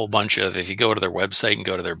has a whole bunch of, if you go to their website and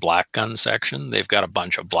go to their black gun section, they've got a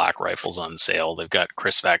bunch of black rifles on sale. They've got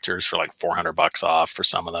Chris Vectors for like $400 off for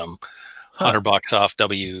some of them, $100 off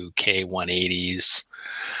WK 180s.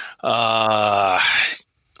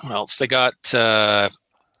 What else? They got Ruger,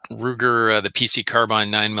 the PC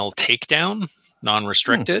Carbine 9mm Takedown,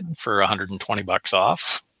 non-restricted for $120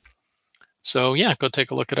 off. So yeah, go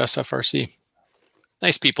take a look at SFRC.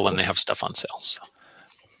 Nice people, and they have stuff on sale. So.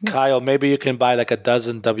 Kyle, maybe you can buy like a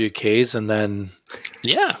dozen WKs, and then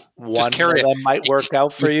one of them might work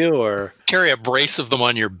out for you, or carry a brace of them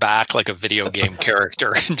on your back like a video game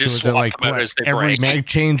character, and just swap like them out as they every break. mag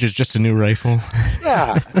change is just a new rifle.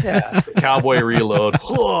 Yeah. Cowboy reload,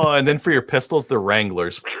 and then for your pistols, the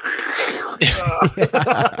Wranglers.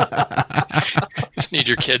 Just need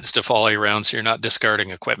your kids to follow you around so you're not discarding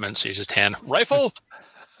equipment. So you just hand rifle.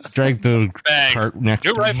 Drag the Bang. cart next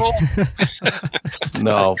New to rifle.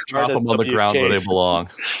 No, drop them on the ground where they belong.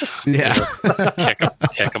 Yeah.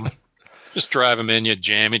 Kick them. Just drive them in. You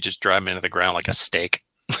jam. You just drive them into the ground like a steak.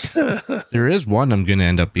 There is one I'm going to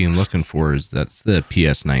end up being looking for. That's the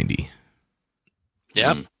PS90.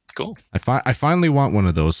 Yeah, cool. I finally want one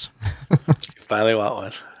of those. You finally want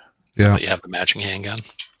one. Yeah, You have the matching handgun.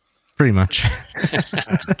 pretty much.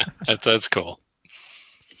 That's cool.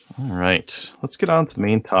 All right, let's get on to the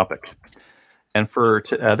main topic. And for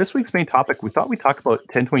this week's main topic, we thought we'd talk about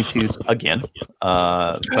 1022s again.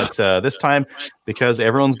 But this time, because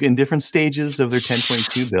everyone's in different stages of their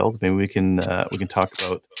 1022 build, maybe we can talk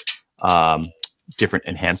about different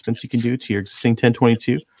enhancements you can do to your existing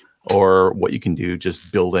 1022, or what you can do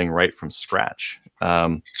just building right from scratch.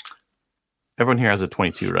 Everyone here has a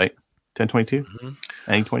 22, right? 1022? Mm-hmm.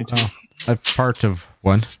 Any 22? Oh, a part of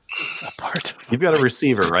one. You've got a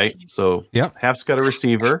receiver, right? So yep. Half's got a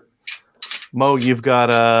receiver. Mo, you've got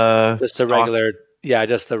a just a regular,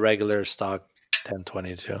 just the regular stock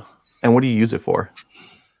 1022. And what do you use it for?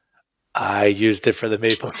 I used it for the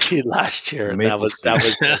Maple Seed last year. That was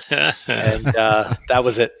it. And that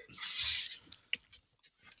was it.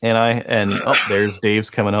 And there's Dave's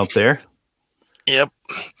coming out there. Yep.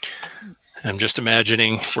 I'm just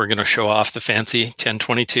imagining we're going to show off the fancy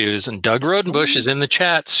 1022s, and Doug Rodenbush is in the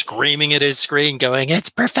chat screaming at his screen going, "It's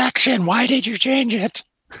perfection. Why did you change it?"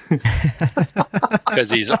 Because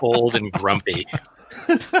he's old and grumpy.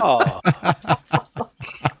 Oh.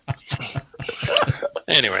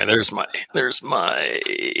 Anyway, there's my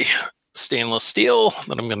stainless steel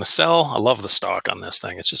that I'm going to sell. I love the stock on this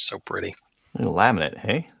thing. It's just so pretty. Laminate,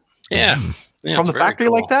 hey? Yeah. From the factory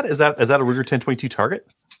cool. Like that? Is that a Ruger 1022 Target?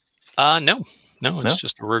 No, it's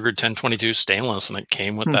just a Ruger 1022 stainless, and it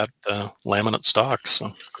came with that laminate stock. So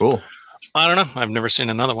cool. I don't know. I've never seen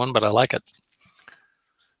another one, but I like it.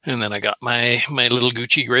 And then I got my little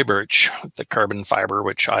Gucci Grey Birch with the carbon fiber,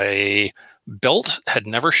 which I built, had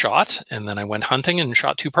never shot, and then I went hunting and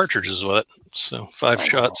shot 2 partridges with it. So 5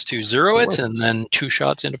 shots to zero it, and then 2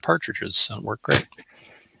 shots into partridges. So it worked great.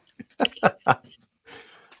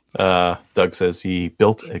 Doug says he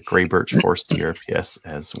built a Grey Birch Force DRPS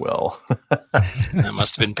as well. That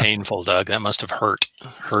must have been painful, Doug. That must have hurt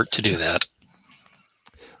to do that.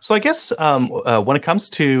 So I guess when it comes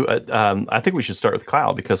to, I think we should start with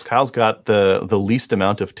Kyle, because Kyle's got the least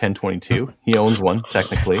amount of 1022. He owns one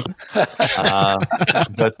technically,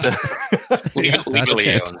 but legally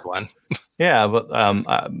he owns one. Yeah,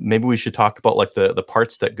 but maybe we should talk about like the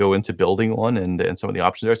parts that go into building one and some of the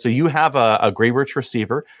options there. So you have a Grey Birch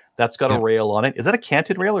receiver that's got a rail on it. Is that a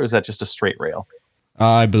canted rail or is that just a straight rail?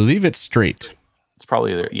 I believe it's straight. It's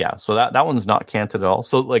probably there. Yeah. So that one's not canted at all.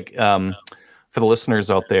 So like for the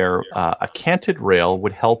listeners out there, a canted rail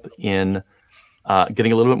would help in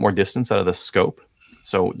getting a little bit more distance out of the scope.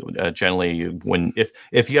 So generally,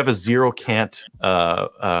 if you have a zero cant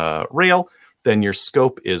rail, then your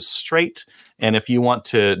scope is straight. And if you want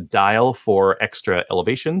to dial for extra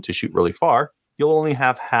elevation to shoot really far, you'll only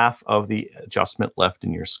have half of the adjustment left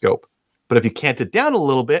in your scope. But if you cant it down a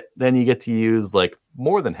little bit, then you get to use like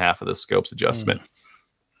more than half of the scope's adjustment.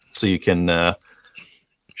 So you can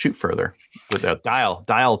shoot further with a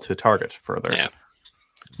dial to target further. Yeah.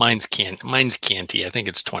 Mine's canty. I think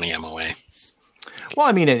it's 20 MOA. Well,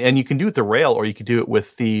 I mean, and you can do it the rail, or you could do it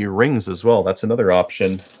with the rings as well. That's another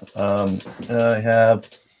option. I have,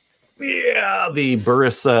 the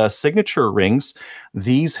Burris signature rings.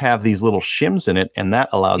 These have these little shims in it, and that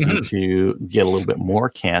allows you to get a little bit more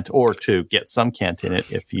cant, or to get some cant in it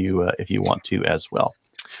if you want to as well.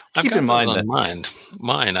 Keep in mind that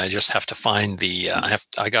mine. I just have to find the.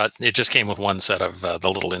 It just came with one set of the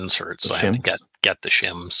little inserts, so I have to get the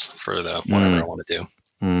shims for the whatever I want to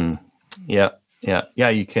do. Yeah.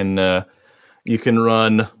 You can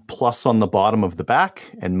run plus on the bottom of the back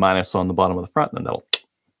and minus on the bottom of the front, and then that'll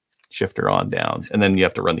shift her on down. And then you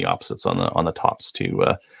have to run the opposites on the tops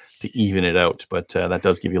to even it out. But that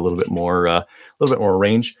does give you a little bit more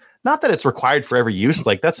range. Not that it's required for every use.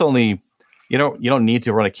 Like that's only. You don't need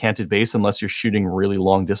to run a canted base unless you're shooting really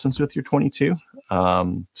long distance with your 22.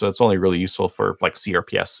 So it's only really useful for like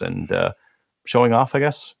CRPS and showing off, I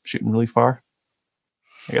guess, shooting really far.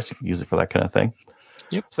 I guess you can use it for that kind of thing.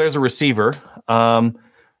 Yep. So there's a receiver.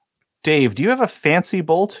 Dave, do you have a fancy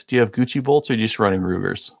bolt? Do you have Gucci bolts, or are you just running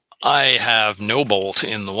Rugers? I have no bolt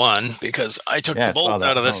in the one because I took the bolt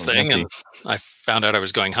out of this thing and I found out I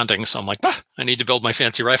was going hunting. So I'm like, I need to build my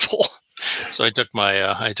fancy rifle. So I took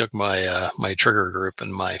my trigger group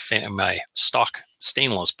and my stock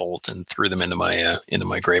stainless bolt and threw them into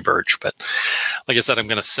my gray birch. But like I said, I'm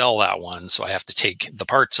going to sell that one, so I have to take the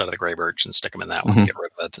parts out of the gray birch and stick them in that one and get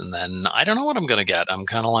rid of it. And then I don't know what I'm going to get. I'm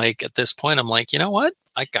kind of like at this point, I'm like, you know what?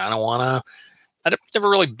 I kind of want to. I've never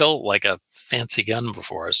really built like a fancy gun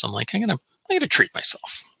before, so I'm like, I'm gonna treat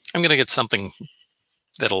myself. I'm gonna get something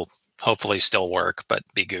that'll hopefully still work, but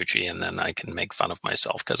be Gucci, and then I can make fun of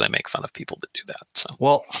myself because I make fun of people that do that. So,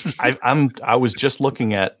 well, I was just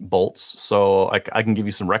looking at bolts, so I can give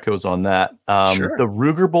you some recos on that. Sure. The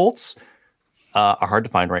Ruger bolts are hard to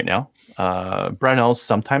find right now. Brownells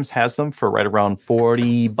sometimes has them for right around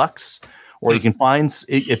 $40. Or you can find,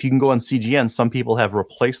 if you can go on CGN, some people have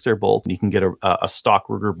replaced their bolt, and you can get a stock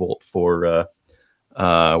Ruger bolt for,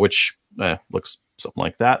 which looks something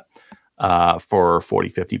like that, for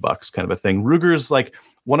 $40-$50 kind of a thing. Ruger's like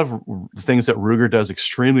one of the things that Ruger does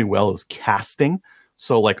extremely well is casting.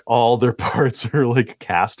 So like all their parts are like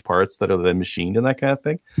cast parts that are then machined and that kind of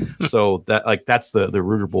thing. So that's the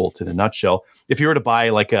Ruger bolt in a nutshell. If you were to buy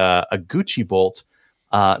like a Gucci bolt,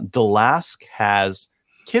 Delask has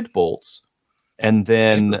kid bolts. And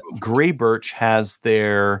then Gray Birch has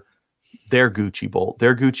their Gucci bolt.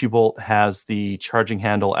 Their Gucci bolt has the charging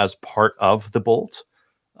handle as part of the bolt.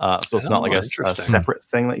 So it's not like a separate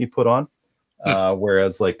thing that you put on.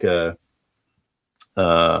 Whereas like the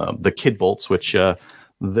kid bolts, which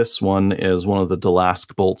this one is one of the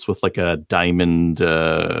Delask bolts with like a diamond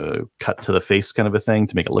cut to the face kind of a thing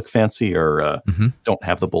to make it look fancy, or don't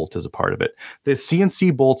have the bolt as a part of it. The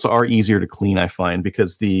CNC bolts are easier to clean, I find,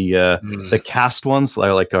 because the cast ones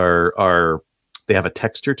are they have a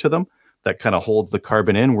texture to them that kind of holds the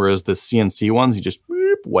carbon in, whereas the CNC ones, you just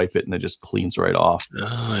wipe it and it just cleans right off.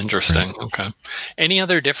 Oh, interesting. Okay. Any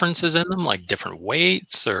other differences in them, like different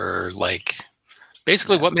weights, or like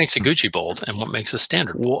basically what makes a Gucci bolt and what makes a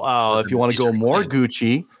standard bolt? Well, if you want to go more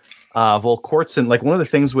Gucci, Volquartsen, like one of the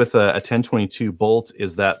things with a 1022 bolt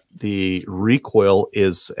is that the recoil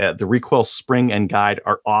is the recoil spring and guide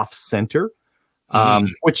are off center,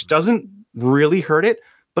 which doesn't really hurt it,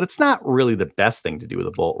 but it's not really the best thing to do with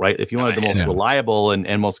a bolt, right? If you wanted the most reliable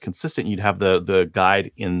and most consistent, you'd have the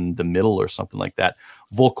guide in the middle or something like that.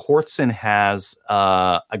 Volquartsen has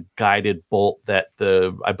a guided bolt that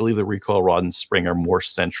I believe the recoil rod and spring are more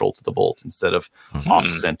central to the bolt instead of off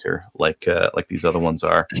center like these other ones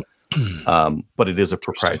are. But it is a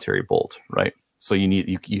proprietary bolt, right? So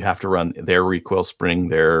you have to run their recoil spring,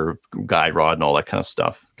 their guide rod, and all that kind of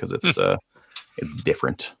stuff because it's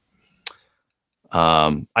different.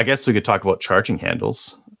 I guess we could talk about charging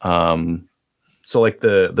handles. So like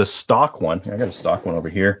the stock one, I got a stock one over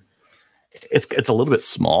here. It's a little bit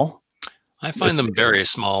small. I find them very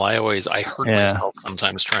small. I hurt myself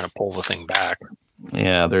sometimes trying to pull the thing back.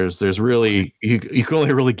 Yeah, there's really you can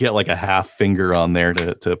only really get like a half finger on there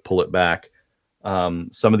to pull it back.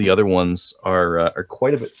 Some of the other ones are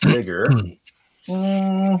quite a bit bigger.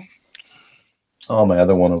 Oh, my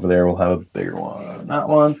other one over there will have a bigger one. That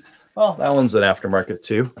one. Well, that one's an aftermarket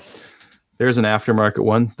too. There's an aftermarket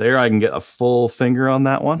one. There I can get a full finger on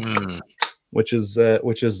that one, which is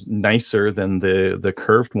nicer than the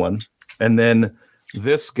curved one. And then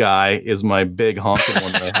This guy is my big honking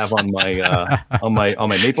one that I have on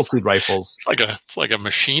my maple seed rifles. It's like a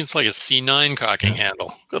machine. It's like a C9 cocking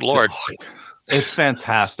handle. Good Lord. It's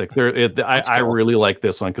fantastic. I really like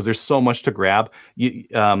this one because there's so much to grab.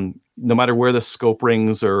 No matter where the scope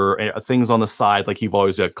rings or things on the side, like you've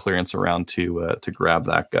always got clearance around to grab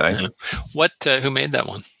that guy. Yeah. Who made that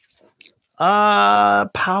one?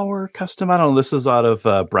 Power Custom. I don't know. This is out of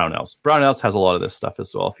Brownells. Brownells has a lot of this stuff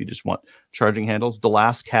as well. If you just want charging handles,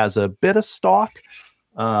 Delask has a bit of stock,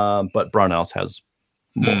 but Brownells has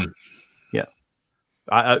more. Yeah.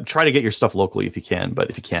 I try to get your stuff locally if you can, but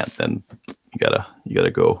if you can't, then you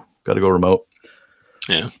gotta go remote.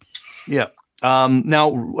 Yeah. Yeah. Now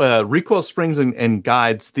recoil springs and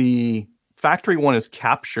guides. The factory one is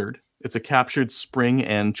captured. It's a captured spring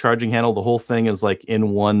and charging handle. The whole thing is like in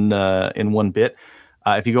one bit.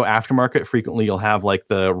 If you go aftermarket, frequently you'll have like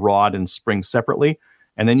the rod and spring separately,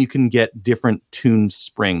 and then you can get different tuned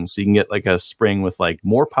springs. So you can get like a spring with like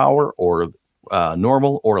more power or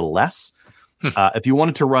normal or less. If you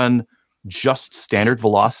wanted to run just standard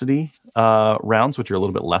velocity rounds, which are a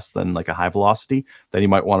little bit less than like a high velocity, then you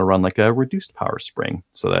might want to run like a reduced power spring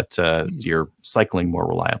so that you're cycling more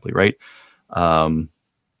reliably, right?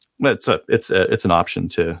 But it's an option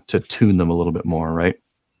to tune them a little bit more, right?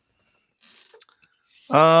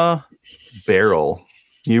 Barrel.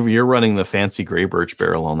 You're running the fancy gray birch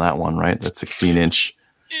barrel on that one, right? That 16-inch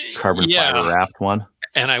carbon fiber wrapped one.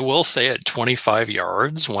 And I will say at 25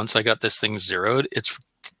 yards, once I got this thing zeroed, it's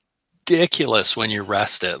ridiculous when you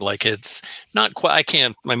rest it. Like it's not quite,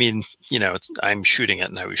 I'm shooting it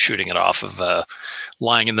and I was shooting it off of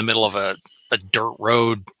lying in the middle of a dirt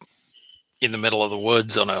road in the middle of the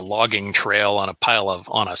woods on a logging trail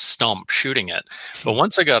on a stump shooting it. But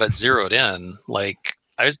once I got it zeroed in, like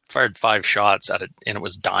I fired 5 shots at it and it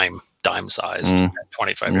was dime sized at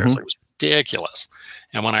 25 yards. Like, it was ridiculous.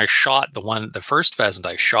 And when I shot the first pheasant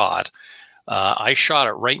I shot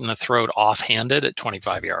it right in the throat offhanded at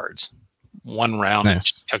 25 yards. One round,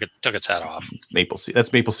 nice. And took its head off. Maple seed.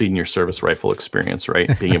 That's maple seed in your service rifle experience,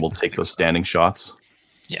 right? Being able to take those standing shots.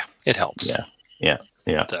 Yeah, it helps. Yeah.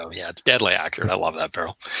 So it's deadly accurate. I love that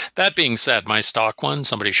barrel. That being said, my stock one,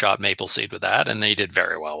 somebody shot maple seed with that, and they did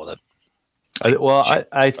very well with it.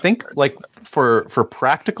 I think like for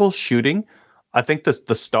practical shooting, I think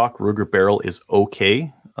the stock Ruger barrel is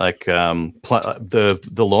okay. Like the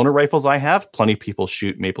loaner rifles I have, plenty of people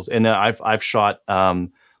shoot maples, and I've shot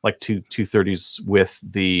like 230s with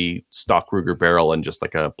the stock Ruger barrel and just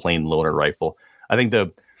like a plain loaner rifle. I think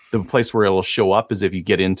the place where it'll show up is if you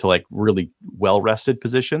get into like really well rested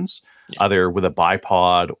positions, either with a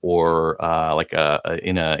bipod or like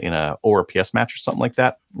in a ORPS match or something like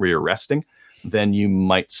that, where you're resting. Then you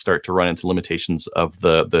might start to run into limitations of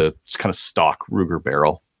the kind of stock Ruger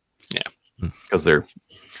barrel. Yeah, because they're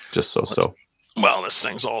just so. Well, this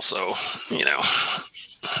thing's also,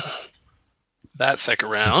 that thick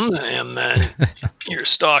around, and then your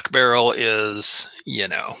stock barrel is,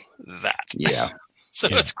 that. Yeah. So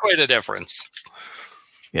it's quite a difference.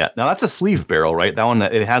 Yeah. Now that's a sleeve barrel, right? That one,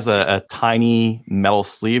 it has a tiny metal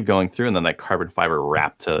sleeve going through, and then that carbon fiber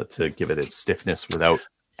wrap to give it its stiffness without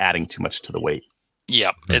adding too much to the weight.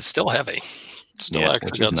 Yeah, it's still heavy. Still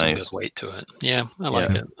actually got some good weight to it. Yeah, I like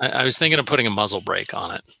it. I was thinking of putting a muzzle brake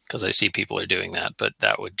on it because I see people are doing that, but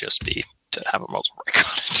that would just be to have a muzzle brake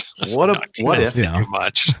on it. What if too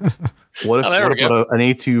much? What about an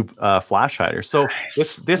A2 flash hider? So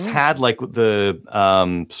this had like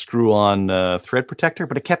the screw-on thread protector,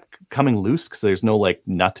 but it kept coming loose because there's no like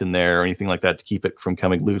nut in there or anything like that to keep it from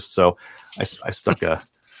coming loose. So I stuck an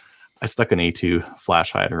A2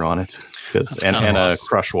 flash hider on it and a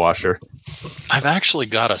crush washer. I've actually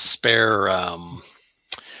got a spare.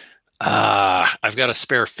 I've got a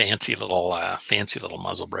spare fancy little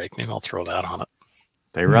muzzle brake. Maybe I'll throw that on it.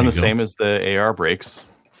 They run the same as the AR brakes.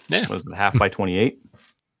 Yeah, was it 1/2x28?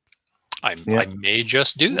 I may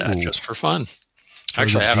just do that just for fun.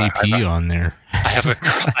 Actually, I have on there. I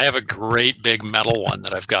have a great big metal one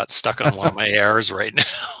that I've got stuck on one of my ARs right now.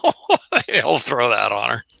 I'll throw that on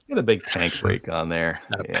her. Get a big tank brake on there.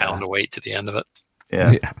 And a pound of weight to the end of it.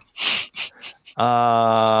 Yeah.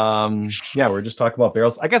 We're just talking about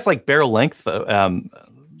barrels. I guess like barrel length.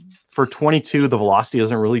 For 22, the velocity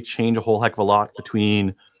doesn't really change a whole heck of a lot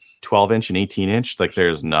between 12-inch and 18-inch. Like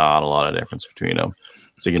there's not a lot of difference between them,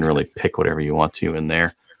 so you can really pick whatever you want to in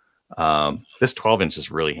there. This 12-inch is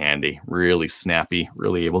really handy, really snappy,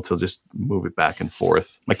 really able to just move it back and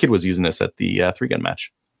forth. My kid was using this at the 3-gun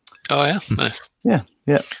match. Oh yeah, nice. Yeah.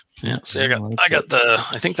 See,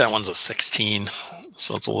 I think that one's a 16,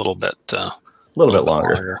 so it's a little bit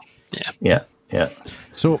longer. Yeah. Yeah.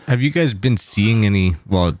 So, have you guys been seeing any?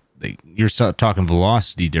 Well, like, you're talking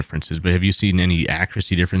velocity differences, but have you seen any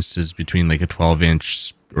accuracy differences between like a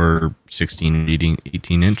 12-inch or 16 or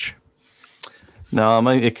 18 inch? No,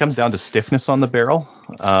 it comes down to stiffness on the barrel.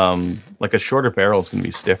 Like a shorter barrel is going to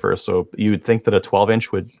be stiffer, so you would think that a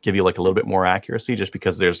 12-inch would give you like a little bit more accuracy, just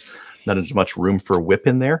because there's not as much room for whip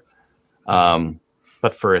in there.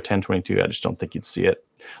 But for a 1022, I just don't think you'd see it.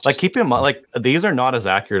 Like, keep in mind, like, these are not as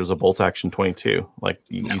accurate as a bolt action 22. Like,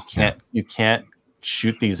 you can't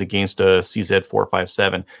shoot these against a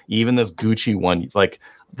CZ457. Even this Gucci one, like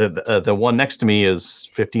the one next to me is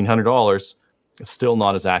 $1,500. It's still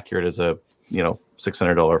not as accurate as a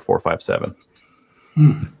 $600 457.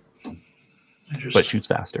 But shoots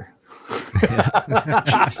faster.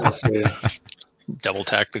 Double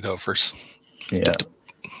tack the Gophers. Yeah.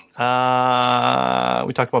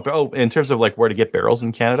 We talked about in terms of like where to get barrels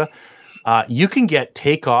in Canada, you can get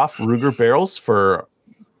takeoff Ruger barrels for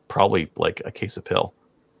probably like a case of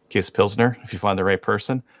Pilsner if you find the right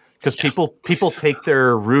person, because people take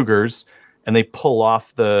their Rugers and they pull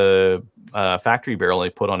off the factory barrel, they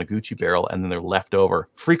put on a Gucci barrel, and then they're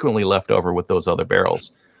frequently left over with those other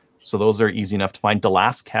barrels. So those are easy enough to find.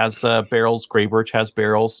 Delask has barrels. Grey Birch has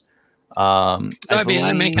barrels. Is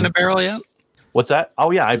IBI making a barrel yet? What's that?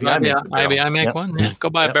 Oh yeah, IBI make one. Yeah. Go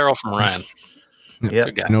buy a barrel from Ryan. Yeah,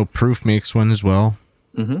 good guy. Proof makes one as well.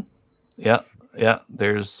 Mm-hmm. Yeah.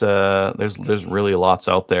 There's really lots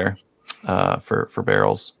out there for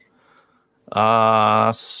barrels.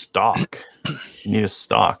 Stock. You need a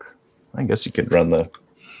stock. I guess you could run the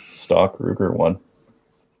stock Ruger one.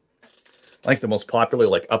 I think the most popular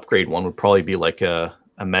like upgrade one would probably be like a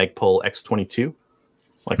Magpul X22,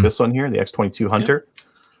 like this one here, the X22 Hunter.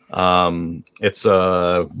 It's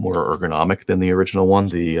more ergonomic than the original one.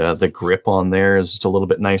 The grip on there is just a little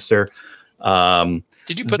bit nicer.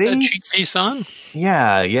 Did you put that cheek piece on?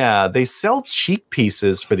 Yeah. They sell cheek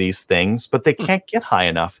pieces for these things, but they can't get high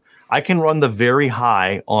enough. I can run the very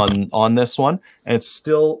high on this one, and it's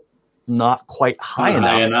still not quite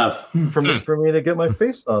high enough for me to get my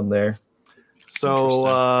face on there.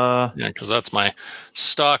 So yeah, because that's my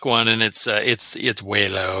stock one, and it's way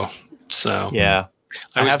low. So yeah,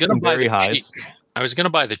 I was going to buy the highs. I was going to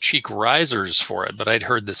buy the cheek risers for it, but I'd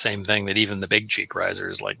heard the same thing, that even the big cheek riser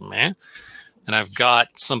is like meh. And I've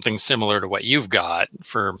got something similar to what you've got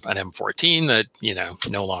for an M14 that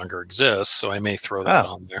no longer exists, so I may throw that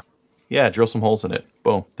on there. Yeah, drill some holes in it.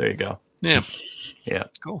 Boom, there you go. Yeah.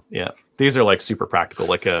 Cool. Yeah, these are like super practical,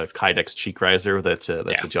 like a Kydex cheek riser that's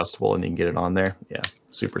adjustable, and you can get it on there. Yeah,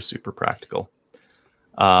 super practical.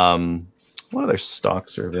 What other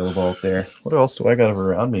stocks are available out there? What else do I got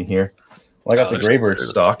around me here? Well, I got the Grey Birch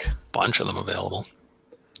stock. Bunch of them available.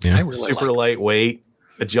 Yeah, really super lightweight,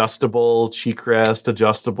 adjustable cheek rest,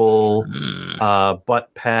 adjustable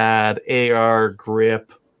butt pad, AR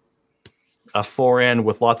grip, a forend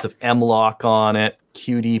with lots of M-lock on it,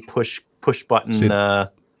 QD push button.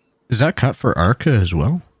 Is that cut for Arca as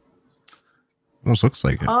well? Almost looks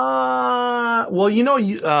like it. Well,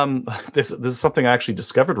 this is something I actually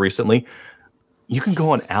discovered recently. You can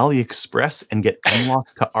go on AliExpress and get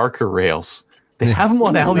M-lock to Arca rails. They have them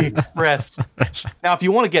on AliExpress. Now, if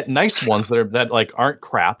you want to get nice ones that aren't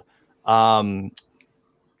crap, Metalworks.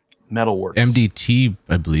 MDT,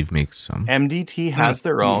 I believe, makes some. MDT has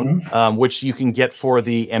their own, which you can get for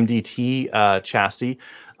the MDT chassis.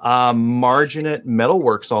 Marginet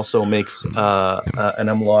Metalworks also makes an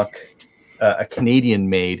M-lock, a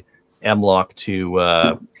Canadian-made M-lock to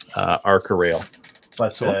Arca rail.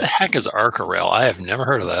 But, so what the heck is Arca rail? I have never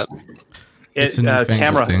heard of that. It's a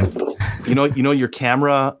camera thing. You know your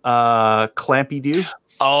camera clamp you do?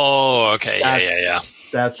 Oh, okay. Yeah.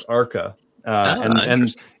 That's Arca.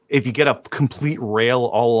 And if you get a complete rail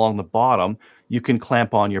all along the bottom, you can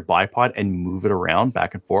clamp on your bipod and move it around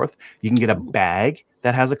back and forth. You can get a bag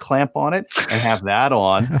that has a clamp on it and have that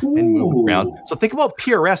on and move it around. So think about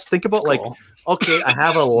PRS. Think about okay, I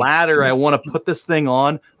have a ladder. I want to put this thing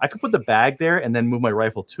on. I could put the bag there and then move my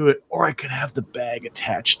rifle to it, or I could have the bag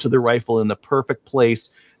attached to the rifle in the perfect place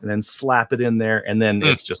and then slap it in there, and then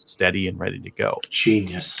it's just steady and ready to go.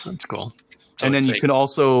 Genius. That's cool. So and then you can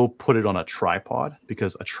also put it on a tripod,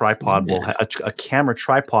 because a tripod will a camera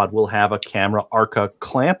tripod will have a camera Arca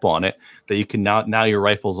clamp on it that you can now your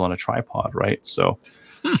rifle's on a tripod, right? So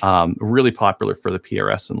really popular for the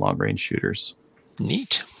PRS and long range shooters.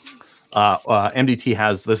 Neat. MDT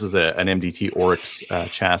has an MDT Oryx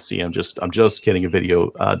chassis. I'm just getting a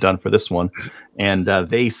video done for this one, and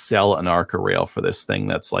they sell an Arca rail for this thing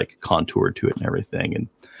that's like contoured to it and everything. And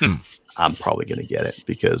I'm probably going to get it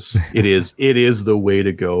because it is the way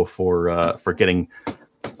to go for getting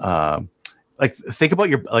like think about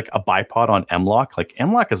your like a bipod on M-LOK. Like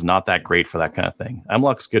M-LOK is not that great for that kind of thing.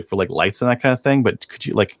 M-LOK's good for like lights and that kind of thing, but could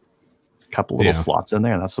you like a couple little slots in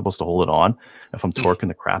there and that's supposed to hold it on? If I'm torquing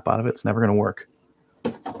the crap out of it, it's never going to work.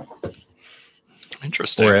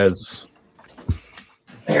 Interesting. Whereas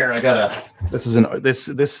here I got this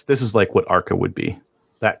is like what Arca would be.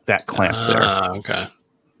 That clamp there. Okay.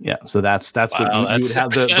 Yeah, so that's what you would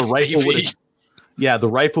have the rifle would. Yeah, the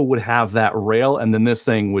rifle would have that rail, and then this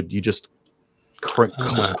thing would you just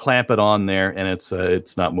clamp it on there, and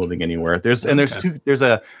it's not moving anywhere. There's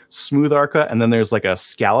a smooth Arca, and then there's like a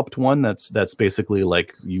scalloped one that's basically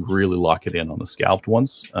like you really lock it in on the scalloped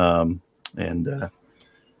ones.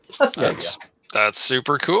 That's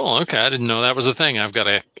super cool. Okay, I didn't know that was a thing. I've got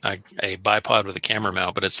a bipod with a camera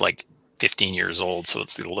mount, but it's like 15 years old, so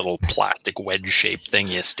it's the little plastic wedge-shaped thing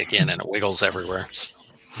you stick in, and it wiggles everywhere.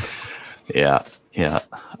 Yeah.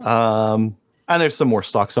 And there's some more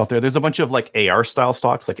stocks out there. There's a bunch of like AR style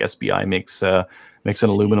stocks. Like SBI makes an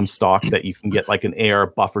aluminum stock that you can get like an AR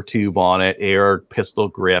buffer tube on it, AR pistol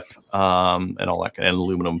grip, and all that kind of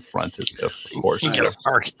aluminum front, of course. You get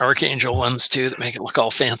Archangel ones too that make it look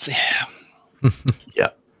all fancy.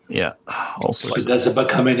 Yeah. Also, so does it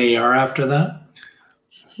become an AR after that?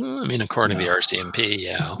 I mean, according to the RCMP,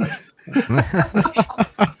 yeah.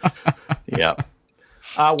 Yeah.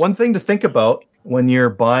 One thing to think about when you're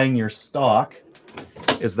buying your stock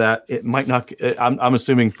is that it might not. I'm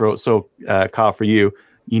assuming Kyle, for you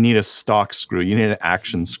need a stock screw. You need an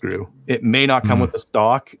action screw. It may not come with the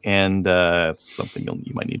stock, and it's something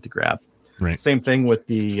you might need to grab. Right. Same thing with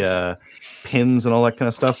the pins and all that kind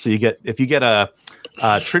of stuff. So if you get a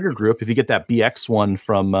trigger group, if you get that BX one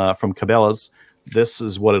from Cabela's, this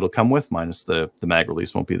is what it'll come with, minus the mag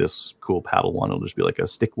release. Won't be this cool paddle one. It'll just be like a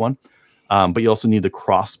stick one. But you also need the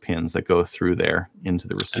cross pins that go through there into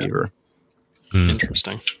the receiver.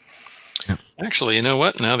 Interesting. Yeah. Actually, you know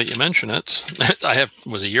what? Now that you mention it,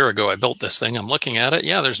 was a year ago I built this thing. I'm looking at it.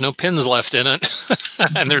 Yeah, there's no pins left in it,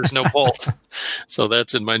 and there's no bolt. So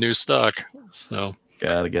that's in my new stock. So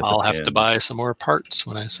I'll have to buy some more parts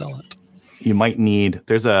when I sell it. You might need.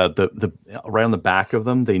 There's the right on the back of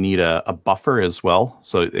them. They need a buffer as well.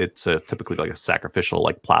 So it's typically like a sacrificial,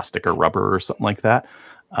 like plastic or rubber or something like that.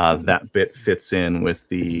 That bit fits in with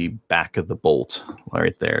the back of the bolt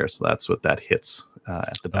right there. So that's what that hits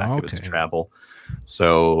at the back of its travel.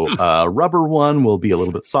 So rubber one will be a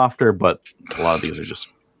little bit softer, but a lot of these are just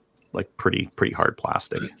like pretty hard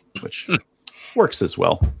plastic, which works as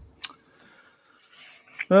well.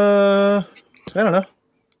 I don't know.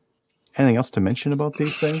 Anything else to mention about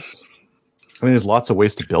these things? I mean, there's lots of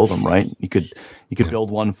ways to build them, right? You could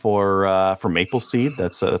build one for maple seed.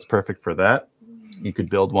 That's perfect for that. You could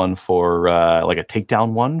build one for like a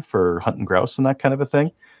takedown one for hunting grouse and that kind of a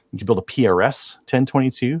thing. You could build a PRS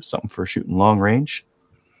 1022, something for shooting long range.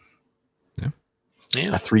 Yeah.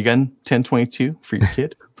 A 3-gun 1022 for your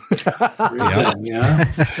kid. Which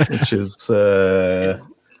is the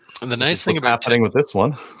nice thing about happening with this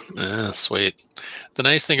one. Sweet. The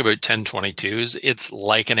nice thing about 1022s, it's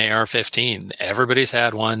like an AR-15. Everybody's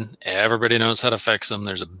had one. Everybody knows how to fix them.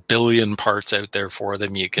 There's a billion parts out there for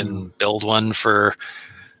them. You can build one for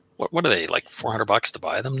what are they, like $400 to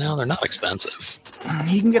buy them now? They're not expensive.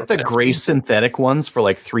 You can get the gray synthetic ones for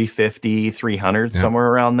like $350, $300, somewhere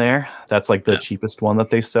around there. That's like the cheapest one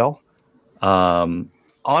that they sell.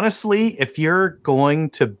 Honestly, if you're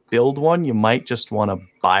going to build one, you might just want to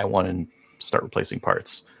buy one and start replacing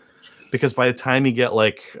parts. Because by the time you get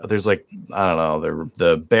there's I don't know,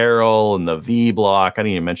 the barrel and the V-block. I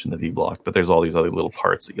didn't even mention the V-block, but there's all these other little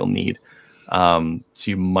parts that you'll need. So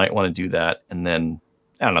you might want to do that and then,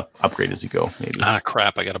 I don't know, upgrade as you go, maybe.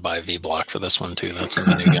 Crap, I got to buy a V-block for this one too. That's in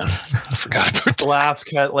the new gun. I forgot about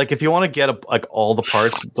Delask. If you want to get all the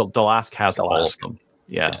parts, Delask has all of them.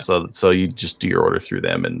 Yeah, so you just do your order through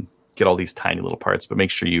them and get all these tiny little parts, but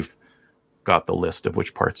make sure you've got the list of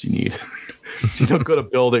which parts you need. So you don't go to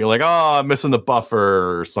building like, I'm missing the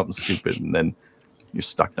buffer or something stupid, and then you're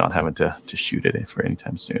stuck not having to shoot it for any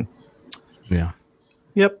time soon. Yeah.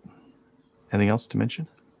 Yep. Anything else to mention?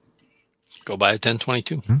 Go buy a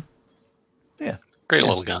 1022. Yeah. Great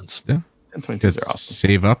little guns. Yeah. 1022s are awesome.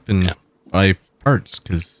 Save up and buy parts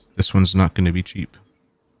because this one's not going to be cheap.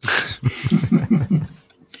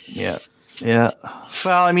 Yeah.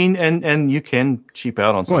 Well, I mean, and you can cheap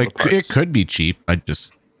out on some of the parts. It could be cheap. I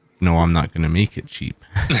just know I'm not going to make it cheap.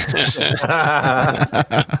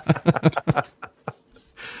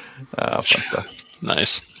 Fun stuff.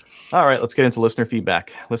 Nice. All right, let's get into listener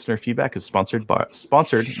feedback. Listener feedback is sponsored by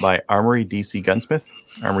Armory DC Gunsmith.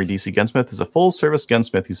 Armory DC Gunsmith is a full-service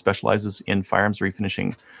gunsmith who specializes in firearms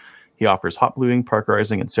refinishing. He offers hot bluing,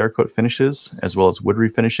 parkerizing, and Cerakote finishes, as well as wood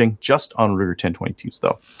refinishing, just on Ruger 1022s,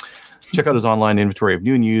 though. Check out his online inventory of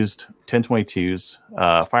new and used 1022s,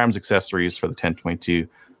 firearms accessories for the 1022,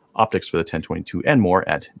 optics for the 1022, and more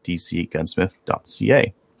at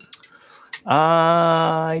dcgunsmith.ca.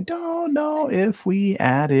 I don't know if we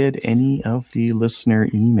added any of the listener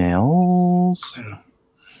emails.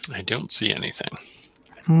 I don't see anything.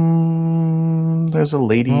 There's a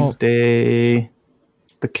ladies' day,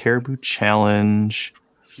 the Caribou Challenge.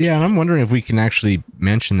 Yeah, and I'm wondering if we can actually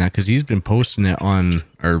mention that because he's been posting it on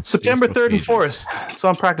our September Facebook 3rd and pages. 4th. It's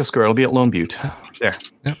on Practice Square. It'll be at Lone Butte. There.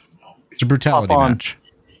 Yep. It's a brutality Hop on. match.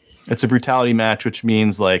 It's a brutality match, which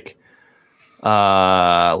means like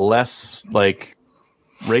less like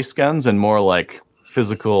race guns and more like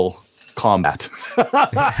physical combat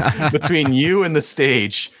between you and the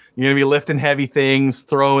stage. You're gonna be lifting heavy things,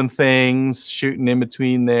 throwing things, shooting in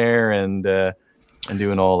between there, and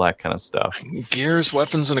doing all that kind of stuff. Gears,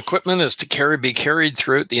 weapons, and equipment is to be carried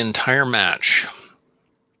throughout the entire match.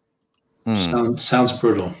 Sounds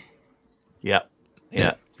brutal. Yeah.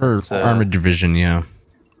 For It's, Armored Division, yeah.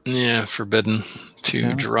 Yeah, forbidden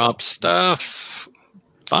to drop stuff.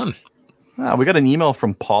 Fun. We got an email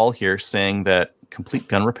from Paul here saying that Complete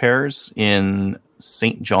Gun Repairs in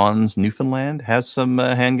St. John's, Newfoundland has some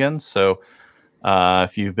handguns. So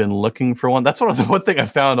if you've been looking for one, that's one thing I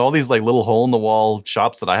found. All these like little hole in the wall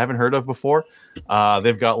shops that I haven't heard of before.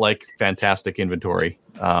 They've got like fantastic inventory.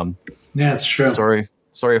 Yeah, it's true.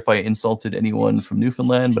 Sorry if I insulted anyone from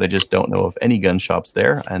Newfoundland, but I just don't know of any gun shops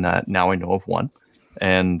there. And now I know of one.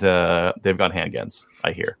 And they've got handguns,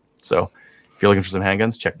 I hear. So if you're looking for some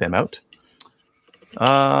handguns, check them out.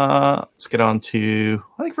 Let's get on to,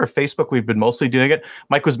 I think for Facebook, we've been mostly doing it.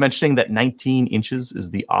 Mike was mentioning that 19 inches is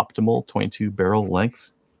the optimal 22 barrel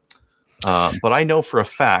length. But I know for a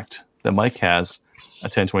fact that Mike has a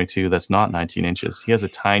 1022 that's not 19 inches. He has a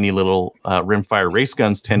tiny little Rimfire Race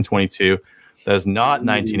Guns 1022 that is not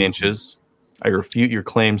 19 inches. I refute your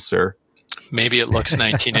claim, sir. Maybe it looks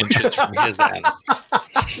 19 inches from his end.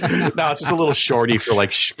 No, it's just a little shorty for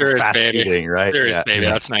like Spirit fast baby. eating, right? Serious Yeah. baby,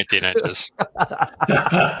 that's 19 inches.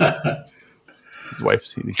 His wife,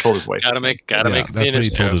 he told his wife. Gotta make a That's what penis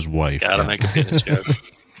he told joke. his wife. Gotta yeah. make a penis joke.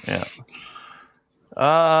 Yeah.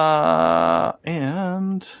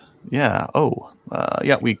 And yeah.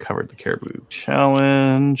 We covered the Caribou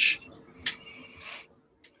Challenge.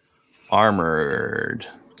 Armored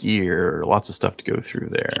gear, lots of stuff to go through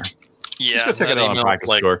there. Yeah, Just go check it that out on email's Practice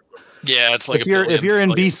like, Score. yeah, it's like If you're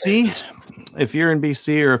in BC, pages. if you're in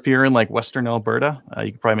BC or if you're in like Western Alberta,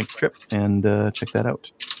 you can probably make the trip and check that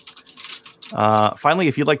out. Finally,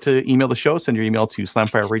 if you'd like to email the show, send your email to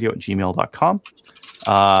slamfireradio@gmail.com.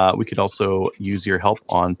 We could also use your help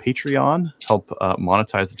on Patreon, help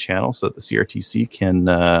monetize the channel so that the CRTC can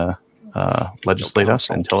legislate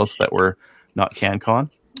us and tell us that we're not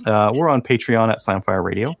CanCon. We're on Patreon at Slamfire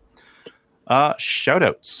Radio. Shout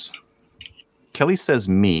outs. Kelly says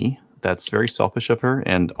me. That's very selfish of her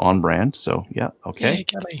and on brand. So yeah, okay. Hey,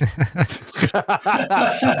 Kelly.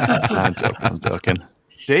 I'm joking.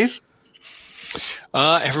 Dave?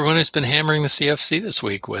 Everyone has been hammering the CFC this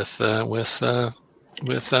week with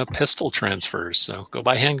pistol transfers. So go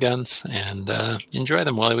buy handguns and enjoy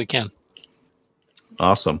them while we can.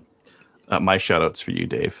 Awesome. My shout outs for you,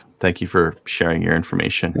 Dave. Thank you for sharing your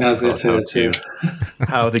information. Yeah, I was going to say that too.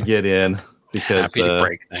 How to get in, because Happy to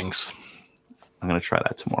break things. I'm going to try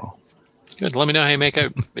that tomorrow. Good. Let me know how you make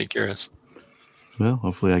out. Be curious. Well,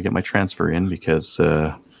 hopefully I get my transfer in because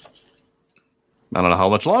I don't know how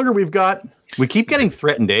much longer we've got. We keep getting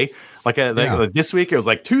threatened, eh? Like this week, it was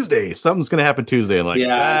like Tuesday. Something's going to happen Tuesday. And there's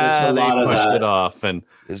a lot they of pushed that. it off. And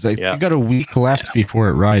It's like, you got a week left before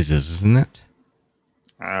it rises, isn't it?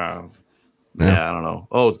 yeah, I don't know.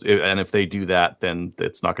 Oh, and if they do that, then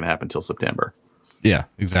it's not going to happen until September. Yeah,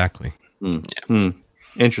 exactly.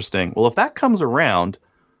 Interesting. Well, if that comes around,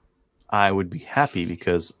 I would be happy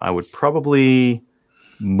because I would probably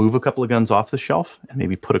move a couple of guns off the shelf and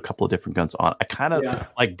maybe put a couple of different guns on. I kind of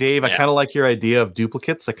like Dave. I kind of like your idea of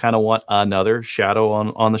duplicates. I kind of want another Shadow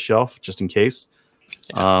on the shelf just in case.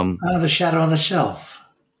 The Shadow on the shelf.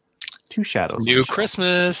 2 Shadows. New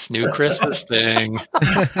Christmas thing.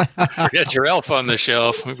 Forget your elf on the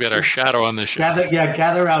shelf. We've got our Shadow on the shelf.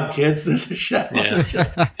 Gather around, kids. There's a Shadow on the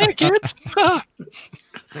shelf. Hey, kids.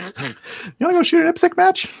 You want to go shoot an IPSC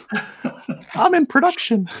match? I'm in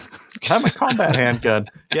production. I'm a combat handgun.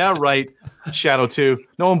 Yeah, right. Shadow 2.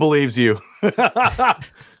 No one believes you.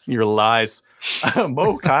 Your lies.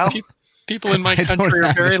 Mo, Kyle. People in my country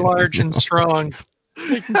are very large and strong.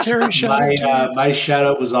 They can carry Shadow. My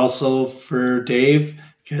Shadow was also for Dave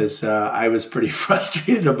because I was pretty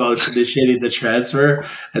frustrated about initiating the transfer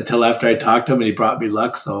until after I talked to him and he brought me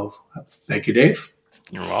luck. So thank you, Dave.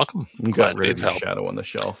 You're welcome. You Glad got rid of Dave your helped. shadow on the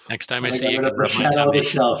shelf. Next time I I see you, got rid can of the rub my shadow on the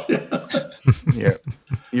tummy.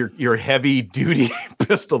 shelf. Your heavy duty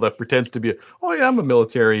pistol that pretends to be I'm a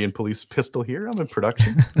military and police pistol here. I'm in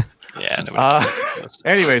production. Yeah. Nobody cares.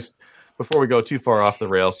 Anyways, before we go too far off the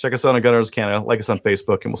rails, check us out on Gun Owners Canada, like us on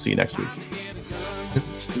Facebook, and we'll see you next week. Good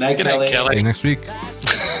night, Good night, Kelly. See you next week.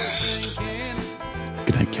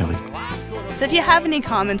 Good night, Kelly. So if you have any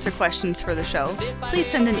comments or questions for the show, please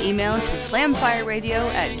send an email to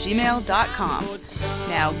slamfireradio@gmail.com.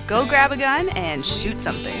 Now go grab a gun and shoot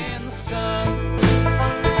something.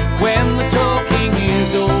 When the talking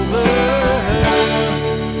is over,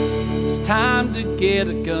 it's time to get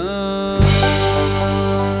a gun.